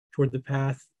continue toward the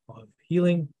path of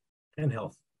healing and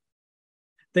health.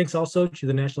 Thanks also to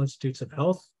the National Institutes of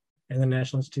Health and the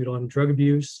National Institute on Drug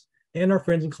Abuse and our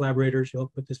friends and collaborators who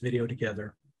helped put this video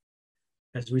together.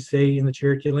 As we say in the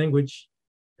Cherokee language,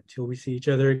 until we see each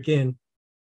other again,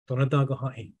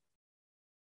 Tonadagaha'i.